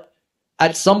 But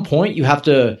at some point, you have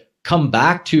to come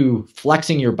back to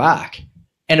flexing your back.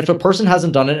 And if a person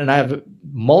hasn't done it, and I have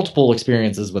multiple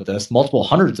experiences with this, multiple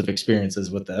hundreds of experiences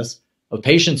with this, of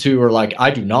patients who are like,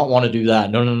 I do not want to do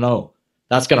that. No.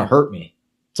 That's going to hurt me.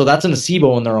 So that's a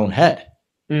nocebo in their own head.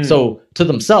 So to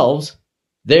themselves,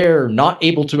 they're not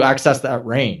able to access that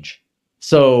range.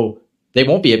 So they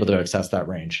won't be able to access that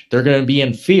range. They're going to be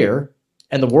in fear.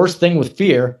 And the worst thing with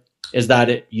fear is that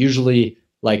it usually,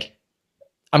 like,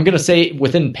 I'm going to say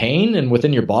within pain and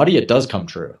within your body, it does come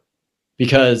true.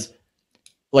 Because,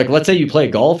 like, let's say you play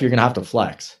golf, you're going to have to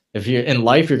flex. If you're in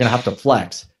life, you're going to have to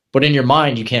flex. But in your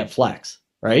mind, you can't flex,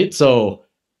 right? So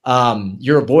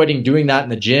you're avoiding doing that in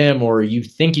the gym, or you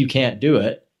think you can't do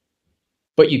it,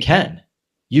 but you can.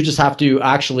 You just have to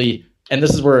actually, and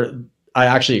this is where I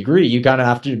actually agree, you kind of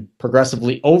have to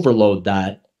progressively overload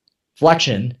that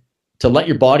flexion to let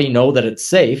your body know that it's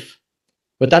safe.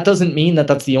 But that doesn't mean that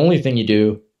that's the only thing you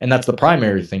do and that's the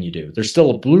primary thing you do. There's still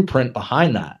a blueprint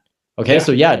behind that. Okay,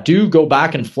 so yeah, do go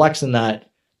back and flex in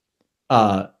that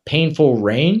painful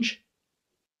range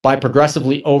by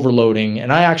progressively overloading.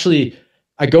 And I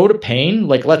go to pain,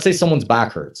 like let's say someone's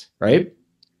back hurts, right?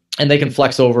 And they can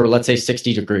flex over, let's say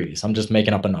 60 degrees. I'm just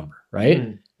making up a number,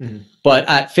 right? But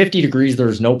at 50 degrees,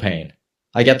 there's no pain.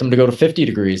 I get them to go to 50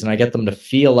 degrees and I get them to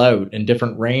feel out in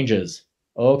different ranges.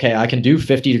 Okay, I can do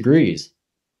 50 degrees.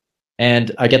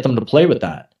 And I get them to play with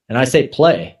that. And I say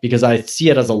play because I see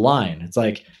it as a line. It's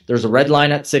like there's a red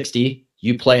line at 60,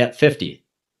 you play at 50.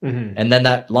 And then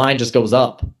that line just goes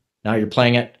up. Now you're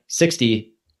playing at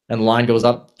 60 and the line goes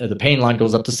up, the pain line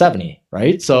goes up to 70,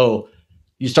 right? So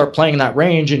you start playing in that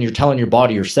range and you're telling your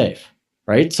body you're safe,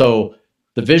 right? So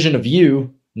the vision of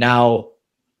you now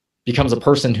becomes a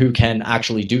person who can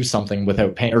actually do something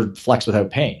without pain or flex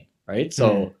without pain, right?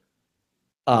 So,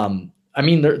 I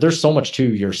mean, there's so much to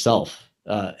yourself.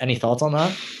 Any thoughts on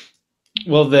that?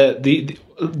 Well,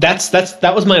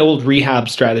 that was my old rehab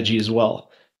strategy as well.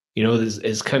 You know,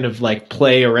 is kind of like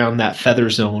play around that feather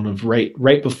zone of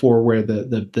right before where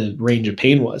the range of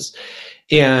pain was.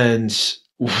 And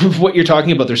what you're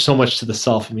talking about, there's so much to the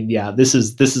self. I mean, yeah, this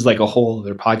is like a whole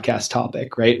other podcast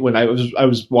topic, right? When I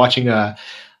was watching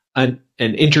an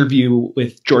interview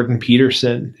with Jordan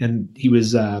Peterson, and he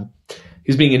was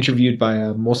being interviewed by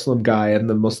a Muslim guy, and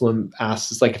the Muslim asks,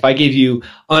 it's like, if I gave you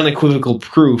unequivocal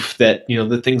proof that, you know,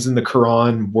 the things in the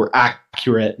Quran were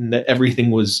accurate and that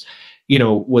everything was, you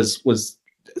know, was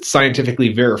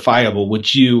scientifically verifiable,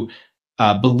 would you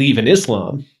believe in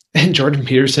Islam? And Jordan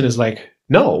Peterson is like,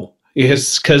 no,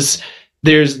 because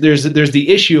there's the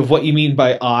issue of what you mean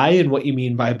by I and what you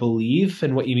mean by believe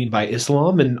and what you mean by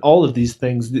Islam, and all of these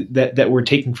things that we're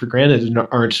taking for granted and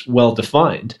aren't well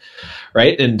defined,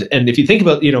 right? And if you think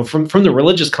about, you know, from the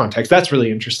religious context, that's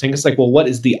really interesting. It's like, well, what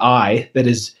is the I that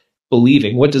is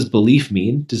believing? What does belief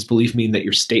mean? Does belief mean that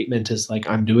your statement is like,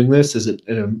 I'm doing this? Is it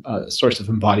a source of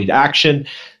embodied action?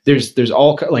 There's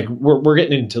all, like, we're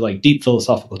getting into like deep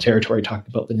philosophical territory,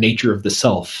 talking about the nature of the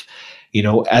self. You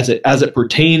know, as it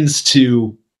pertains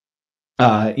to,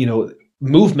 you know,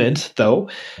 movement, though,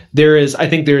 I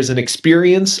think there is an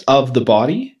experience of the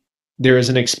body. There is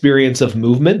an experience of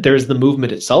movement. There is the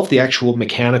movement itself, the actual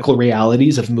mechanical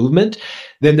realities of movement.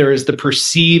 Then there is the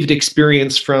perceived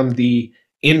experience from the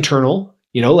internal,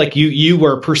 you know, like you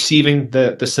are perceiving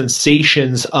the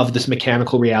sensations of this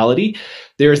mechanical reality.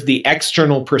 There's the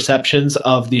external perceptions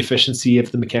of the efficiency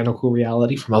of the mechanical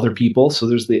reality from other people. So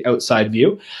there's the outside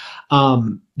view.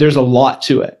 There's a lot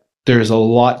to it.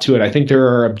 I think there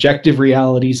are objective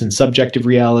realities and subjective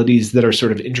realities that are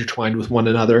sort of intertwined with one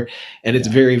another. And it's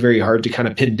very, very hard to kind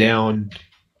of pin down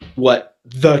what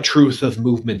the truth of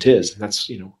movement is. And that's,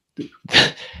 you know,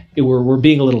 we're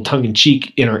being a little tongue in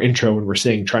cheek in our intro when we're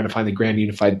saying, trying to find the grand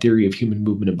unified theory of human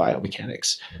movement and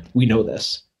biomechanics. We know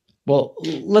this. Well,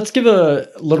 let's give a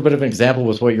little bit of an example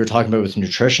with what you were talking about with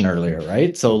nutrition earlier,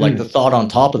 right? So like the thought on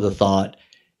top of the thought.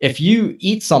 If you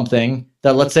eat something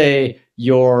that, let's say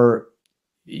you've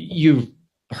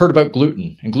heard about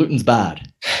gluten and gluten's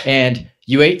bad, and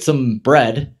you ate some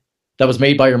bread that was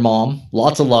made by your mom,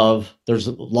 lots of love, there's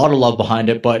a lot of love behind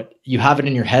it, but you have it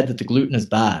in your head that the gluten is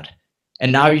bad.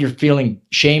 And now you're feeling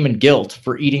shame and guilt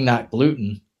for eating that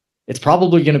gluten. It's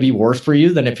probably going to be worse for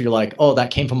you than if you're like, oh, that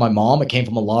came from my mom. It came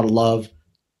from a lot of love,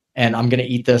 and I'm going to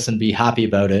eat this and be happy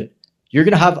about it.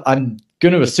 I'm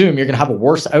going to assume you're going to have a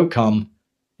worse outcome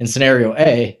in scenario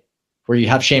A, where you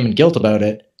have shame and guilt about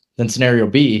it, than scenario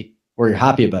B, where you're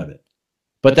happy about it.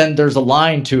 But then there's a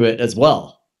line to it as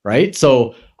well, right?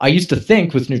 So I used to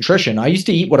think with nutrition, I used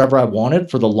to eat whatever I wanted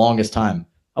for the longest time.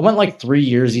 I went like 3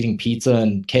 years eating pizza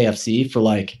and KFC for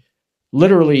like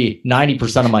literally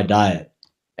 90% of my diet.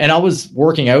 And I was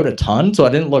working out a ton, so I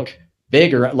didn't look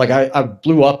big, or like I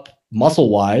blew up muscle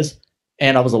wise,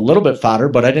 and I was a little bit fatter,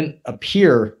 but I didn't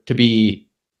appear to be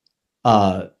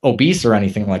obese or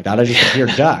anything like that. I just appeared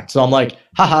jacked. So I'm like,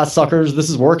 haha, suckers,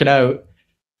 this is working out,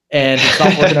 and it's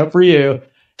not working out for you.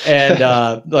 And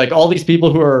like all these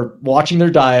people who are watching their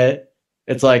diet,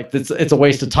 it's like it's a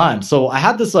waste of time. So I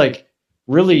had this like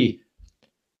really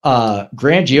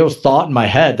grandiose thought in my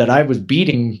head that I was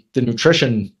beating the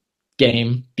nutrition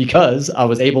game because I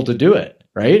was able to do it,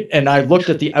 right? And I looked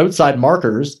at the outside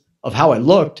markers of how I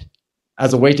looked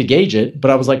as a way to gauge it, but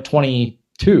I was like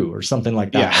 22 or something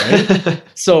like that, right?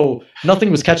 So nothing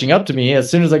was catching up to me.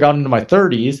 As soon as I got into my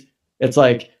 30s, it's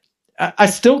like I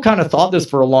still kind of thought this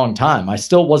for a long time. I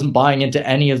still wasn't buying into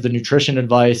any of the nutrition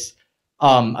advice.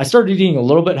 I started eating a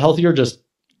little bit healthier, just,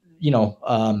 you know,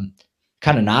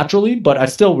 kind of naturally, but I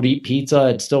still would eat pizza.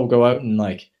 I'd still go out and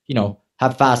like, you know,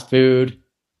 have fast food,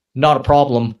 not a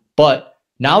problem. But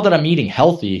now that I'm eating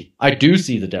healthy, I do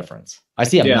see the difference. I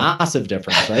see a massive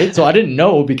difference, right? So I didn't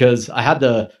know because I had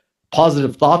the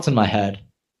positive thoughts in my head.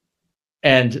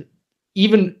 And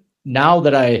even now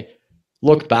that I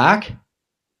look back,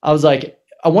 I was like,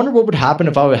 I wonder what would happen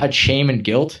if I had shame and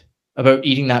guilt about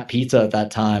eating that pizza at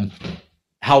that time,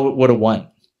 how it would have went,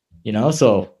 you know?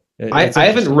 So I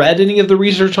haven't read any of the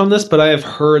research on this, but I have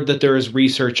heard that there is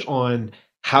research on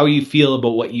how you feel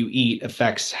about what you eat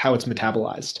affects how it's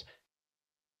metabolized.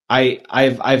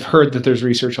 I've heard that there's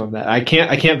research on that. I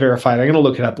can't verify it. I'm going to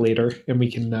look it up later, and we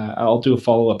can I'll do a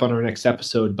follow up on our next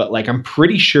episode. But like, I'm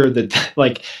pretty sure that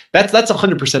like that's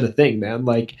 100% a thing, man.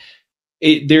 Like,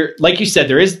 there, like you said,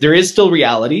 there is still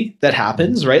reality that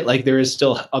happens, right? Like there is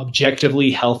still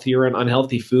objectively healthier and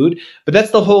unhealthy food, but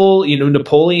that's the whole,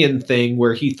 Napoleon thing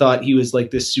where he thought he was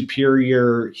like this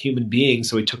superior human being,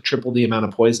 so he took triple the amount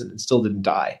of poison and still didn't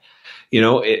die.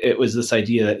 It was this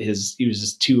idea that he was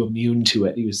just too immune to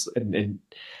it. He was, and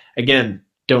again,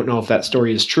 don't know if that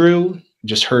story is true.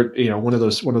 Just heard, one of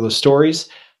those stories.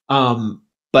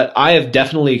 But I have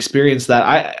definitely experienced that.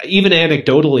 I even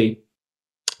anecdotally,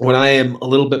 when I am a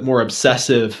little bit more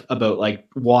obsessive about like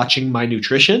watching my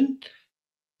nutrition,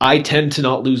 I tend to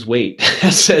not lose weight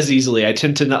as easily. I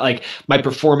tend to not, like, my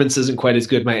performance isn't quite as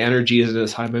good. My energy isn't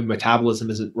as high. My metabolism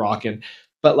isn't rocking.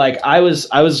 But like I was,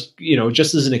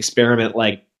 just as an experiment,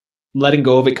 like letting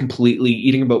go of it completely,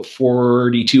 eating about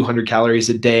 4,200 calories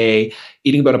a day,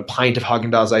 eating about a pint of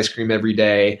Haagen-Dazs ice cream every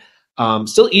day,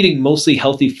 still eating mostly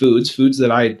healthy foods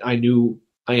that I knew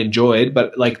I enjoyed,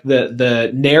 but like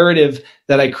the narrative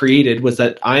that I created was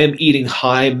that I am eating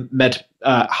high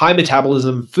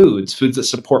metabolism foods that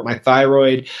support my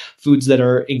thyroid, foods that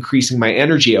are increasing my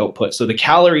energy output. So the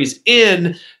calories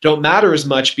in don't matter as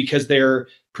much because they're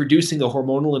producing a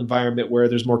hormonal environment where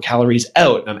there's more calories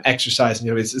out, and I'm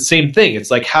exercising. It's the same thing.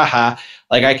 It's like, haha,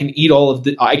 like I can eat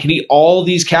all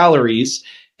these calories,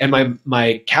 and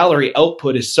my calorie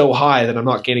output is so high that I'm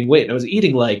not gaining weight. And I was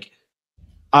eating like,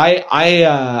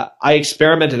 I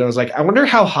experimented. I was like, I wonder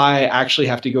how high I actually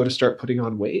have to go to start putting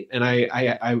on weight. And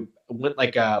I went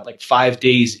like 5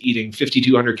 days eating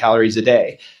 5,200 calories a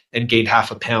day and gained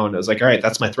half a pound. I was like, all right,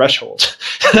 that's my threshold.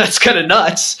 That's kind of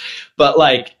nuts. But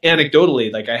like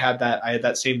anecdotally, like I had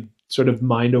that same sort of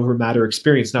mind over matter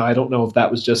experience. Now, I don't know if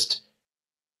that was just,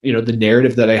 the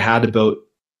narrative that I had about,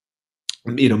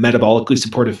 metabolically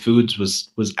supportive foods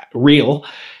was real,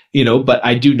 but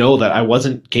I do know that I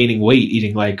wasn't gaining weight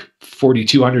eating like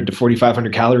 4,200 to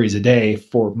 4,500 calories a day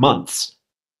for months.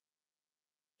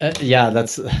 Yeah,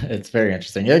 it's very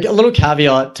interesting. A little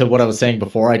caveat to what I was saying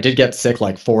before. I did get sick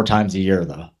like 4 times a year,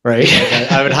 though, right?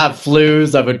 Like I would have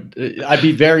flus. I'd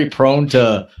be very prone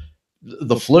to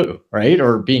the flu, right,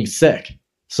 or being sick.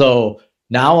 So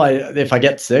now if I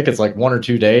get sick, it's like 1 or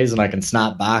 2 days, and I can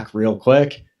snap back real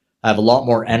quick. I have a lot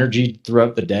more energy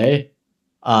throughout the day.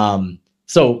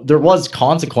 So there was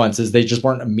consequences. They just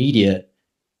weren't immediate.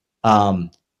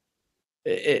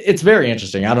 It's very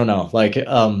interesting. I don't know. Like,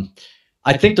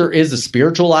 I think there is a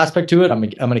spiritual aspect to it. I'm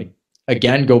going to,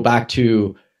 again, go back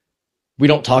to, we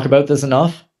don't talk about this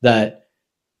enough, that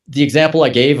the example I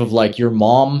gave of like your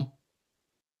mom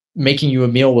making you a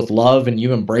meal with love and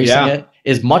you embracing it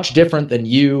is much different than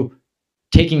you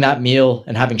taking that meal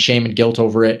and having shame and guilt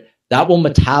over it. That will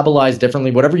metabolize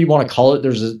differently. Whatever you want to call it,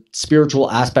 there's a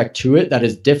spiritual aspect to it that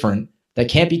is different, that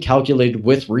can't be calculated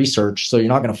with research. So you're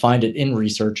not going to find it in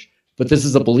research. But this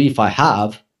is a belief I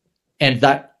have. And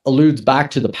that alludes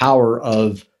back to the power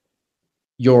of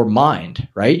your mind,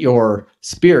 right? Your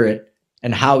spirit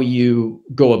and how you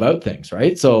go about things,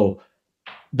 right? So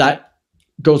that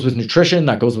goes with nutrition,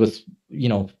 that goes with,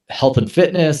 health and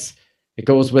fitness. It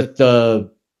goes with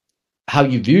how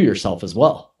you view yourself as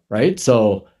well, right?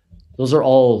 So those are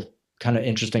all kind of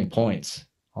interesting points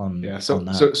on that.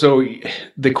 So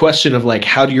the question of like,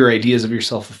 how do your ideas of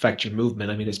yourself affect your movement?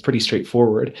 I mean, it's pretty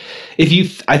straightforward.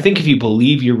 I think if you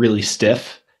believe you're really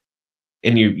stiff,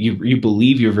 and you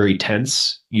believe you're very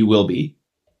tense, you will be.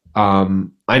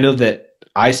 I know that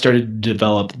I started to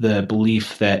develop the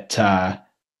belief that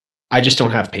I just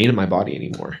don't have pain in my body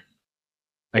anymore.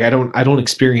 Like I don't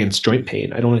experience joint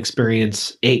pain. I don't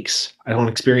experience aches. I don't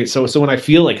experience so when I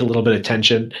feel like a little bit of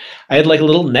tension, I had like a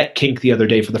little neck kink the other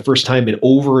day for the first time in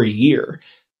over a year.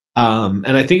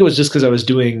 And I think it was just because I was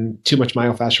doing too much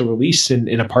myofascial release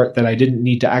in a part that I didn't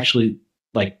need to actually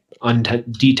like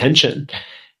detension.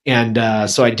 And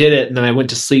so I did it, and then I went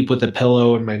to sleep with a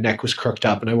pillow, and my neck was crooked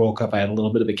up, and I woke up. I had a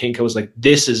little bit of a kink. I was like,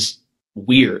 this is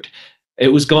weird. It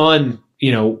was gone,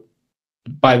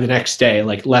 by the next day,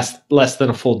 like less than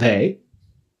a full day.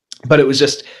 But it was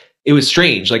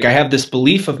strange. Like I have this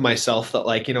belief of myself that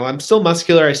like, I'm still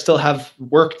muscular. I still have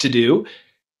work to do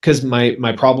because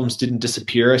my problems didn't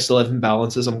disappear. I still have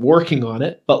imbalances. I'm working on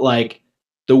it. But like,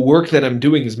 the work that I'm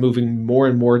doing is moving more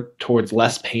and more towards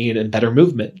less pain and better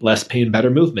movement,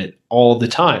 all the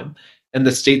time. And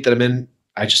the state that I'm in,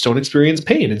 I just don't experience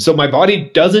pain. And so my body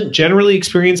doesn't generally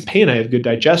experience pain. I have good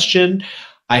digestion.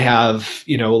 I have,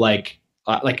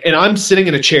 and I'm sitting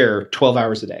in a chair 12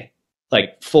 hours a day,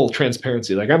 like full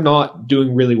transparency. Like I'm not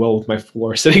doing really well with my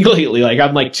floor sitting lately. Like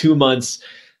I'm like 2 months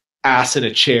ass in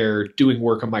a chair doing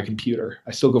work on my computer.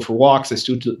 I still go for walks. I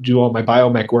still do all my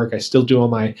biomech work. I still do all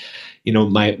my,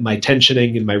 my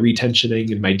tensioning and my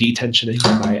retensioning and my detensioning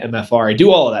and my MFR. I do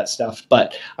all of that stuff,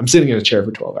 but I'm sitting in a chair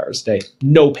for 12 hours a day.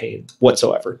 No pain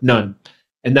whatsoever. None.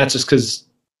 And that's just because,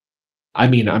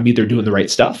 I'm either doing the right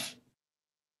stuff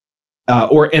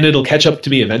and it'll catch up to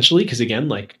me eventually. Cause again,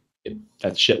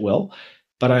 that shit will,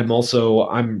 but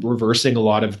I'm reversing a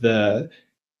lot of the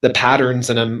patterns,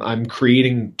 and I'm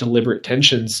creating deliberate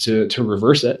tensions to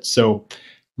reverse it. So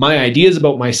my ideas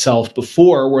about myself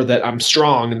before were that I'm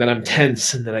strong and that I'm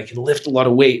tense and that I can lift a lot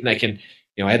of weight and I can,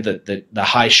 I had the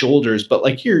high shoulders, but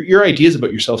like your ideas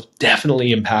about yourself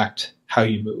definitely impact how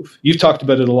you move. You've talked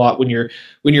about it a lot. When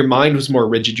your mind was more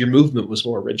rigid, your movement was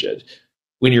more rigid.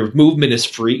 When your movement is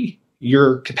free,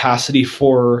 your capacity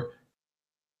for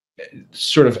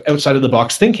sort of outside of the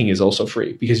box thinking is also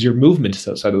free because your movement is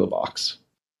outside of the box.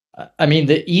 I mean,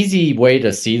 the easy way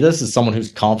to see this is someone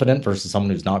who's confident versus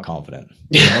someone who's not confident.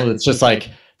 It's just like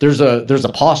there's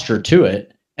a posture to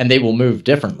it, and they will move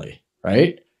differently,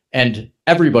 right? And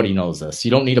everybody knows this.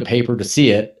 You don't need a paper to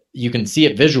see it. You can see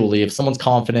it visually. If someone's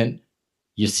confident,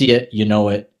 you see it, you know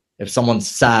it. If someone's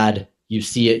sad, you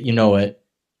see it, you know it.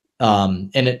 And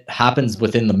it happens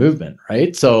within the movement,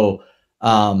 right? So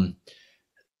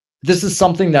this is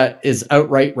something that is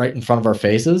outright right in front of our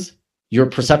faces. Your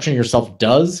perception of yourself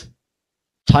does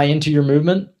tie into your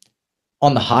movement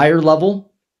on the higher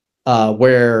level,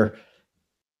 where,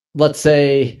 let's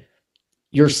say,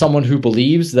 you're someone who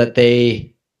believes that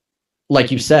they, like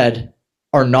you said,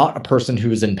 are not a person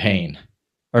who is in pain,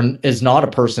 or is not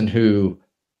a person who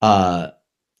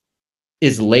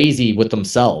is lazy with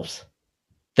themselves.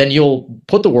 Then you'll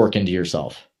put the work into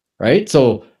yourself, right?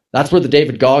 So that's where the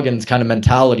David Goggins kind of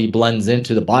mentality blends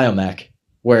into the biomech,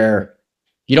 where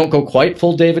you don't go quite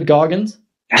full David Goggins,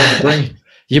 but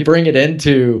you bring it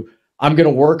into, I'm going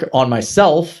to work on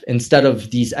myself instead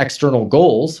of these external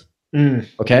goals.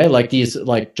 Okay. Like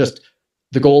just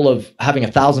the goal of having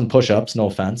 1,000 push-ups, no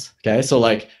offense. Okay. So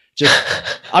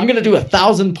I'm going to do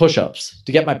 1,000 push-ups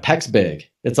to get my pecs big.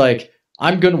 It's like,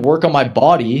 I'm going to work on my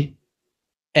body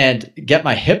and get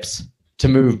my hips to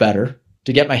move better,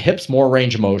 to get my hips more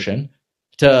range of motion,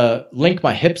 to link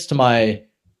my hips to my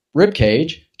rib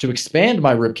cage, to expand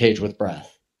my rib cage with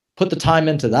breath. Put the time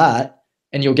into that,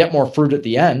 and you'll get more fruit at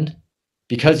the end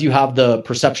because you have the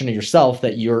perception of yourself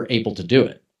that you're able to do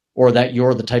it, or that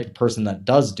you're the type of person that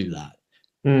does do that.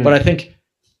 But I think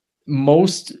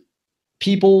most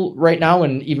people right now,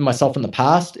 and even myself in the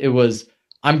past, it was,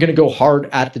 I'm going to go hard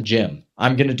at the gym.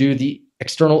 I'm going to do the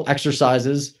external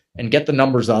exercises and get the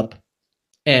numbers up,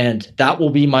 and that will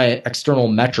be my external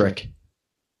metric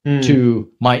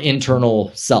to my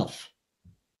internal self.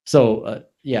 So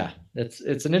yeah,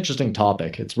 it's an interesting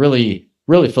topic. It's really,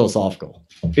 really philosophical.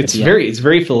 It's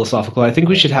very philosophical. I think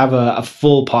we should have a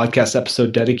full podcast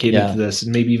episode dedicated to this,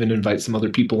 and maybe even invite some other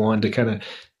people on to kind of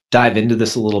dive into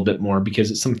this a little bit more,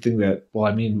 because it's something that,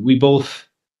 we both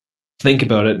think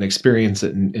about it and experience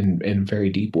it in very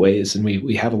deep ways, and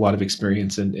we have a lot of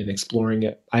experience in exploring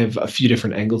it. I have a few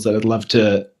different angles that I'd love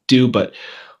to do, but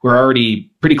we're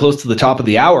already pretty close to the top of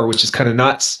the hour, which is kind of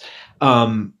nuts.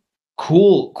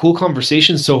 Cool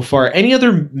conversation so far. Any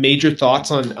other major thoughts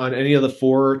on any of the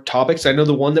 4 topics? I know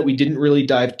the one that we didn't really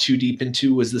dive too deep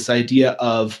into was this idea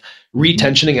of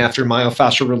retensioning after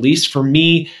myofascial release. For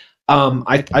me,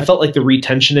 I felt like the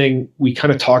retensioning we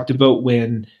kind of talked about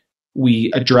when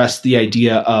we addressed the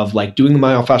idea of like doing the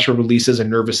myofascial release as a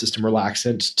nervous system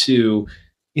relaxant to,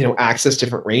 access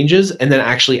different ranges, and then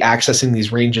actually accessing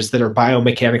these ranges that are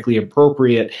biomechanically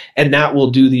appropriate. And that will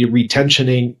do the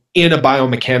retensioning in a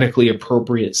biomechanically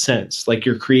appropriate sense. Like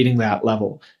you're creating that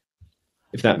level,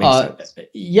 if that makes sense.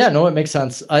 Yeah, no, it makes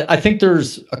sense. I think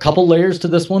there's a couple layers to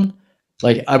this one.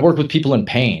 Like I work with people in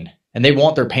pain, and they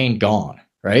want their pain gone,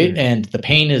 right? And the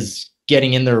pain is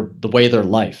getting in the way of their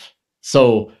life.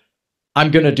 So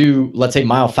I'm going to do, let's say,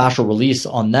 myofascial release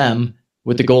on them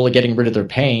with the goal of getting rid of their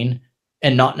pain,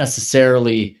 and not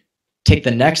necessarily take the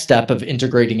next step of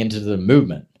integrating into the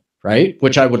movement, right?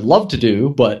 Which I would love to do,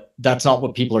 but that's not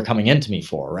what people are coming into me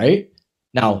for, right?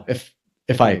 Now, if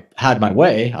I had my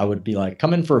way, I would be like,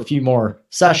 come in for a few more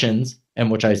sessions, and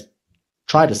which I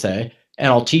try to say, and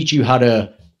I'll teach you how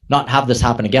to not have this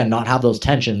happen again, not have those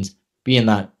tensions be in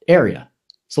that area.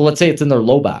 So let's say it's in their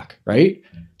low back, right?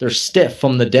 They're stiff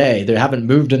from the day. They haven't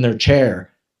moved in their chair.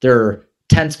 They're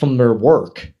tense from their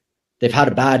work. They've had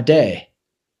a bad day.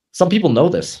 Some people know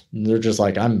this. They're just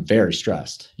like, I'm very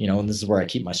stressed, and this is where I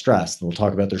keep my stress. They'll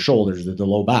talk about their shoulders, the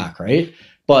low back, right?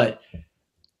 But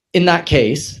in that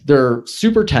case, they're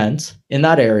super tense in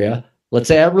that area. Let's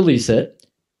say I release it.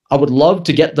 I would love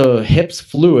to get the hips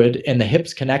fluid and the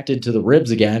hips connected to the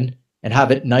ribs again and have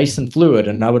it nice and fluid.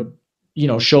 And I would,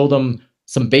 show them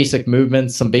some basic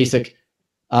movements, some basic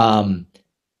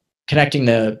connecting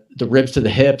the ribs to the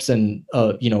hips, and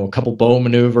a couple bow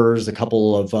maneuvers, a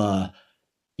couple of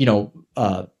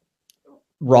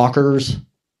rockers,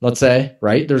 let's say,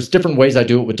 right? There's different ways I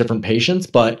do it with different patients,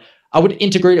 but I would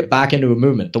integrate it back into a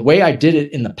movement. The way I did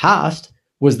it in the past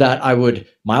was that I would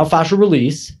myofascial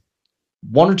release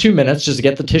 1 or 2 minutes just to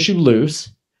get the tissue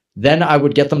loose. Then I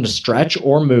would get them to stretch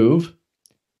or move.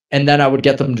 And then I would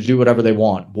get them to do whatever they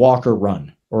want, walk or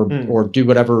run, or do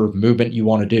whatever movement you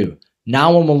want to do.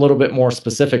 Now I'm a little bit more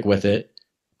specific with it,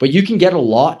 but you can get a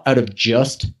lot out of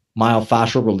just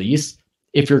myofascial release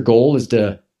if your goal is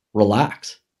to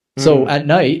relax. So at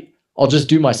night, I'll just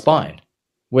do my spine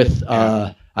with,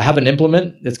 I have an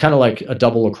implement. It's kind of like a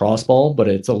double lacrosse ball, but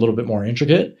it's a little bit more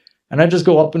intricate. And I just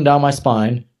go up and down my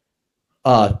spine,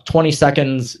 20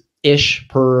 seconds-ish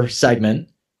per segment,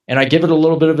 and I give it a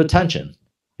little bit of attention.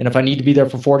 And if I need to be there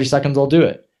for 40 seconds, I'll do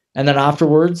it. And then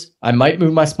afterwards, I might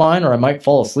move my spine, or I might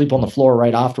fall asleep on the floor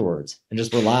right afterwards and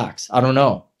just relax. I don't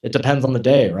know. It depends on the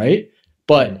day, right?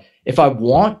 But if I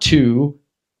want to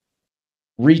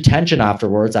retension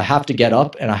afterwards, I have to get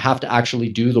up and I have to actually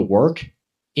do the work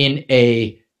in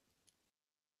a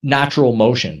natural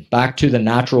motion, back to the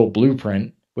natural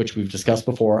blueprint, which we've discussed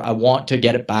before. I want to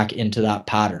get it back into that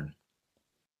pattern.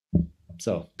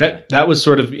 So that was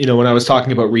sort of, when I was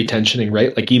talking about retensioning,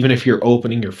 right? Like even if you're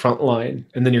opening your front line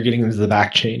and then you're getting into the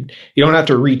back chain, you don't have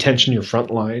to retension your front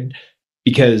line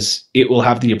because it will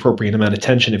have the appropriate amount of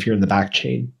tension if you're in the back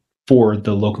chain for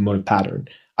the locomotive pattern.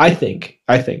 I think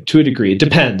to a degree, it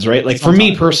depends, right? Like for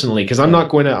me personally, because I'm not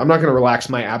going to relax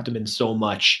my abdomen so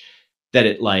much that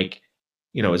it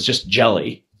it's just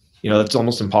jelly. That's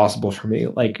almost impossible for me.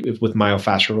 Like with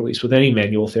myofascial release, with any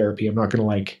manual therapy, I'm not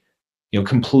going to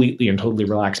completely and totally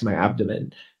relax my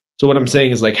abdomen. So what I'm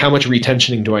saying is how much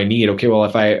retensioning do I need? Okay, well,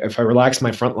 if I relax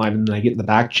my front line and then I get in the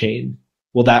back chain,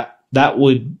 well,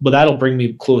 that'll bring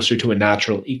me closer to a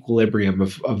natural equilibrium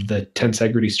of the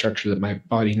tensegrity structure that my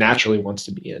body naturally wants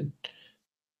to be in.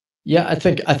 Yeah, I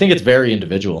think it's very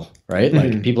individual, right?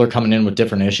 Like people are coming in with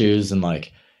different issues and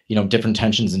different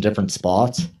tensions in different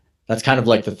spots. That's kind of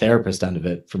like the therapist end of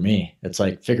it for me. It's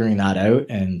like figuring that out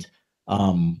and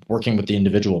working with the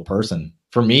individual person.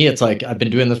 For me, it's like I've been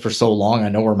doing this for so long. I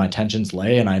know where my tensions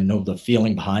lay and I know the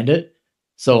feeling behind it.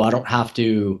 So I don't have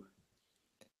to,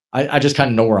 I just kind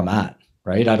of know where I'm at,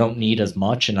 right? I don't need as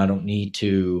much and I don't need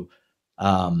to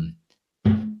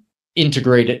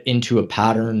integrate it into a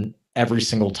pattern every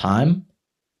single time.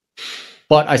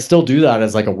 But I still do that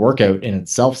as like a workout in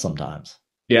itself sometimes.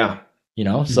 Yeah.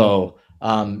 So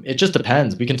it just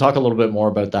depends. We can talk a little bit more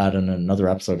about that in another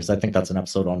episode because I think that's an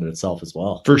episode on itself as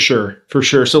well. For sure.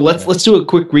 So let's do a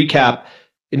quick recap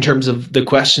in terms of the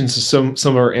questions, some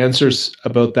of our answers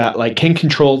about that. Like, can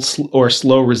controlled or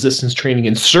slow resistance training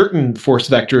in certain force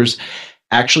vectors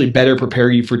actually better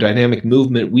prepare you for dynamic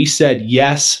movement? We said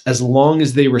yes, as long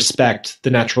as they respect the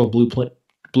natural blueprint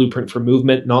for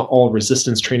movement. Not all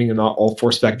resistance training and not all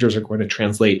force vectors are going to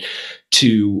translate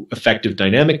to effective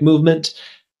dynamic movement.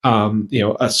 A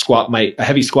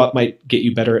heavy squat might get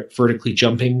you better at vertically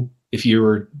jumping if you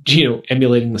were,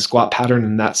 emulating the squat pattern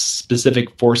in that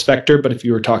specific force vector. But if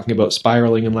you were talking about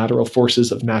spiraling and lateral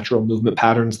forces of natural movement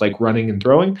patterns like running and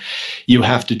throwing, you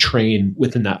have to train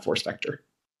within that force vector.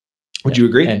 Would you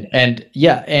agree? And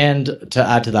to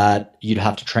add to that, you'd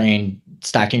have to train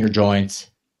stacking your joints.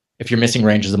 If you're missing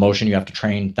ranges of motion, you have to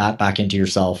train that back into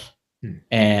yourself.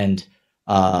 And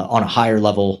on a higher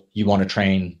level, you want to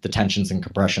train the tensions and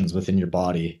compressions within your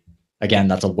body. Again,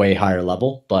 that's a way higher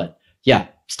level, but yeah,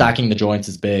 stacking the joints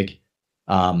is big,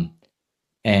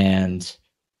 and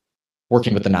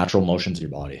working with the natural motions of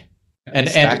your body, and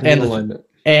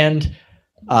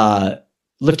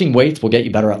lifting weights will get you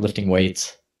better at lifting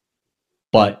weights,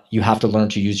 but you have to learn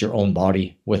to use your own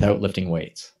body without lifting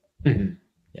weights.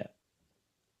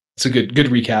 It's a good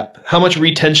recap. How much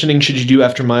retensioning should you do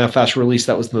after myofascial release?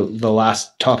 That was the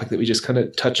last topic that we just kind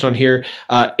of touched on here.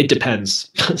 It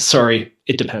depends. Sorry,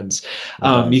 it depends.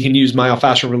 You can use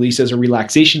myofascial release as a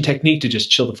relaxation technique to just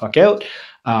chill the fuck out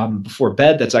before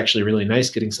bed. That's actually really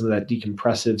nice, getting some of that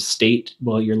decompressive state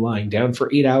while you're lying down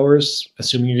for 8 hours,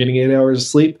 assuming you're getting 8 hours of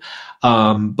sleep.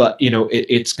 But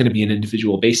it's going to be an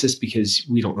individual basis because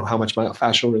we don't know how much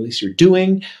myofascial release you're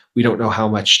doing. We don't know how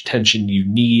much tension you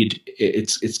need.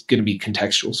 It's going to be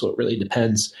contextual, so it really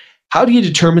depends. How do you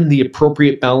determine the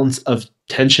appropriate balance of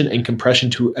tension and compression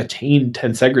to attain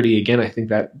tensegrity? Again, I think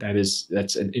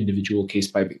that's an individual case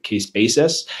by case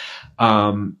basis.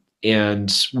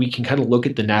 And we can kind of look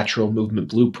at the natural movement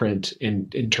blueprint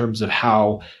in terms of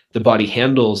how the body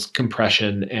handles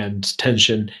compression and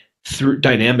tension through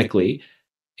dynamically,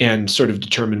 and sort of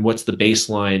determine what's the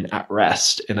baseline at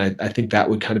rest. And I think that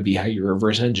would kind of be how you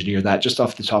reverse engineer that, just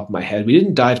off the top of my head. We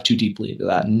didn't dive too deeply into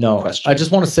that. No, question. I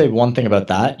just want to say one thing about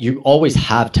that. You always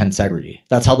have tensegrity.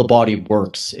 That's how the body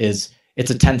works. It's a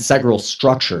tensegral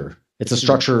structure. It's a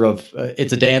structure of,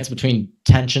 it's a dance between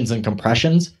tensions and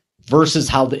compressions, versus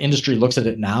how the industry looks at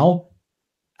it now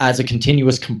as a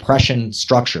continuous compression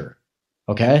structure.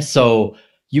 Okay. So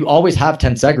you always have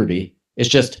tensegrity. It's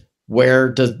just, where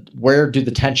do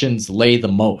the tensions lay the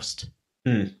most?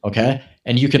 Okay.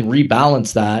 And you can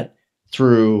rebalance that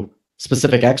through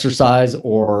specific exercise,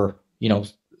 or,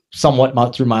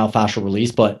 somewhat through myofascial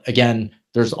release. But again,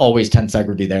 there's always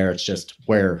tensegrity there. It's just,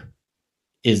 where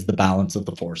is the balance of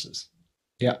the forces?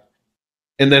 Yeah.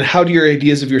 And then how do your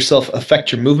ideas of yourself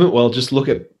affect your movement? Well, just look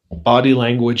at body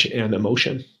language and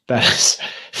emotion. That's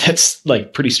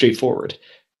like pretty straightforward.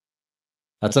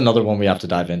 That's another one we have to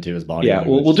dive into, is body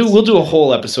language. Yeah, we'll do a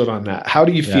whole episode on that. How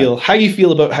do you feel? How you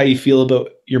feel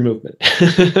about your movement?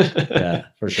 Yeah,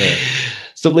 for sure.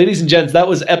 So, ladies and gents, that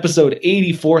was episode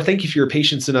 84. Thank you for your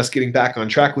patience in us getting back on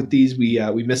track with these. We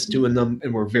missed doing them,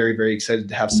 and we're very, very excited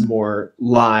to have some more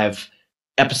live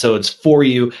episodes for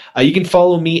you. You can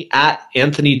follow me at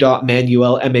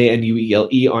Anthony.Manuel,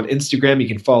 Manuele, on Instagram. You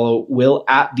can follow Will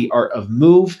at The Art of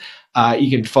Move. You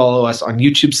can follow us on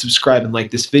YouTube, subscribe, and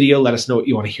like this video. Let us know what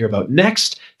you want to hear about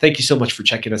next. Thank you so much for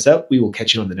checking us out. We will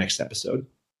catch you on the next episode.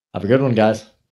 Have a good one, guys.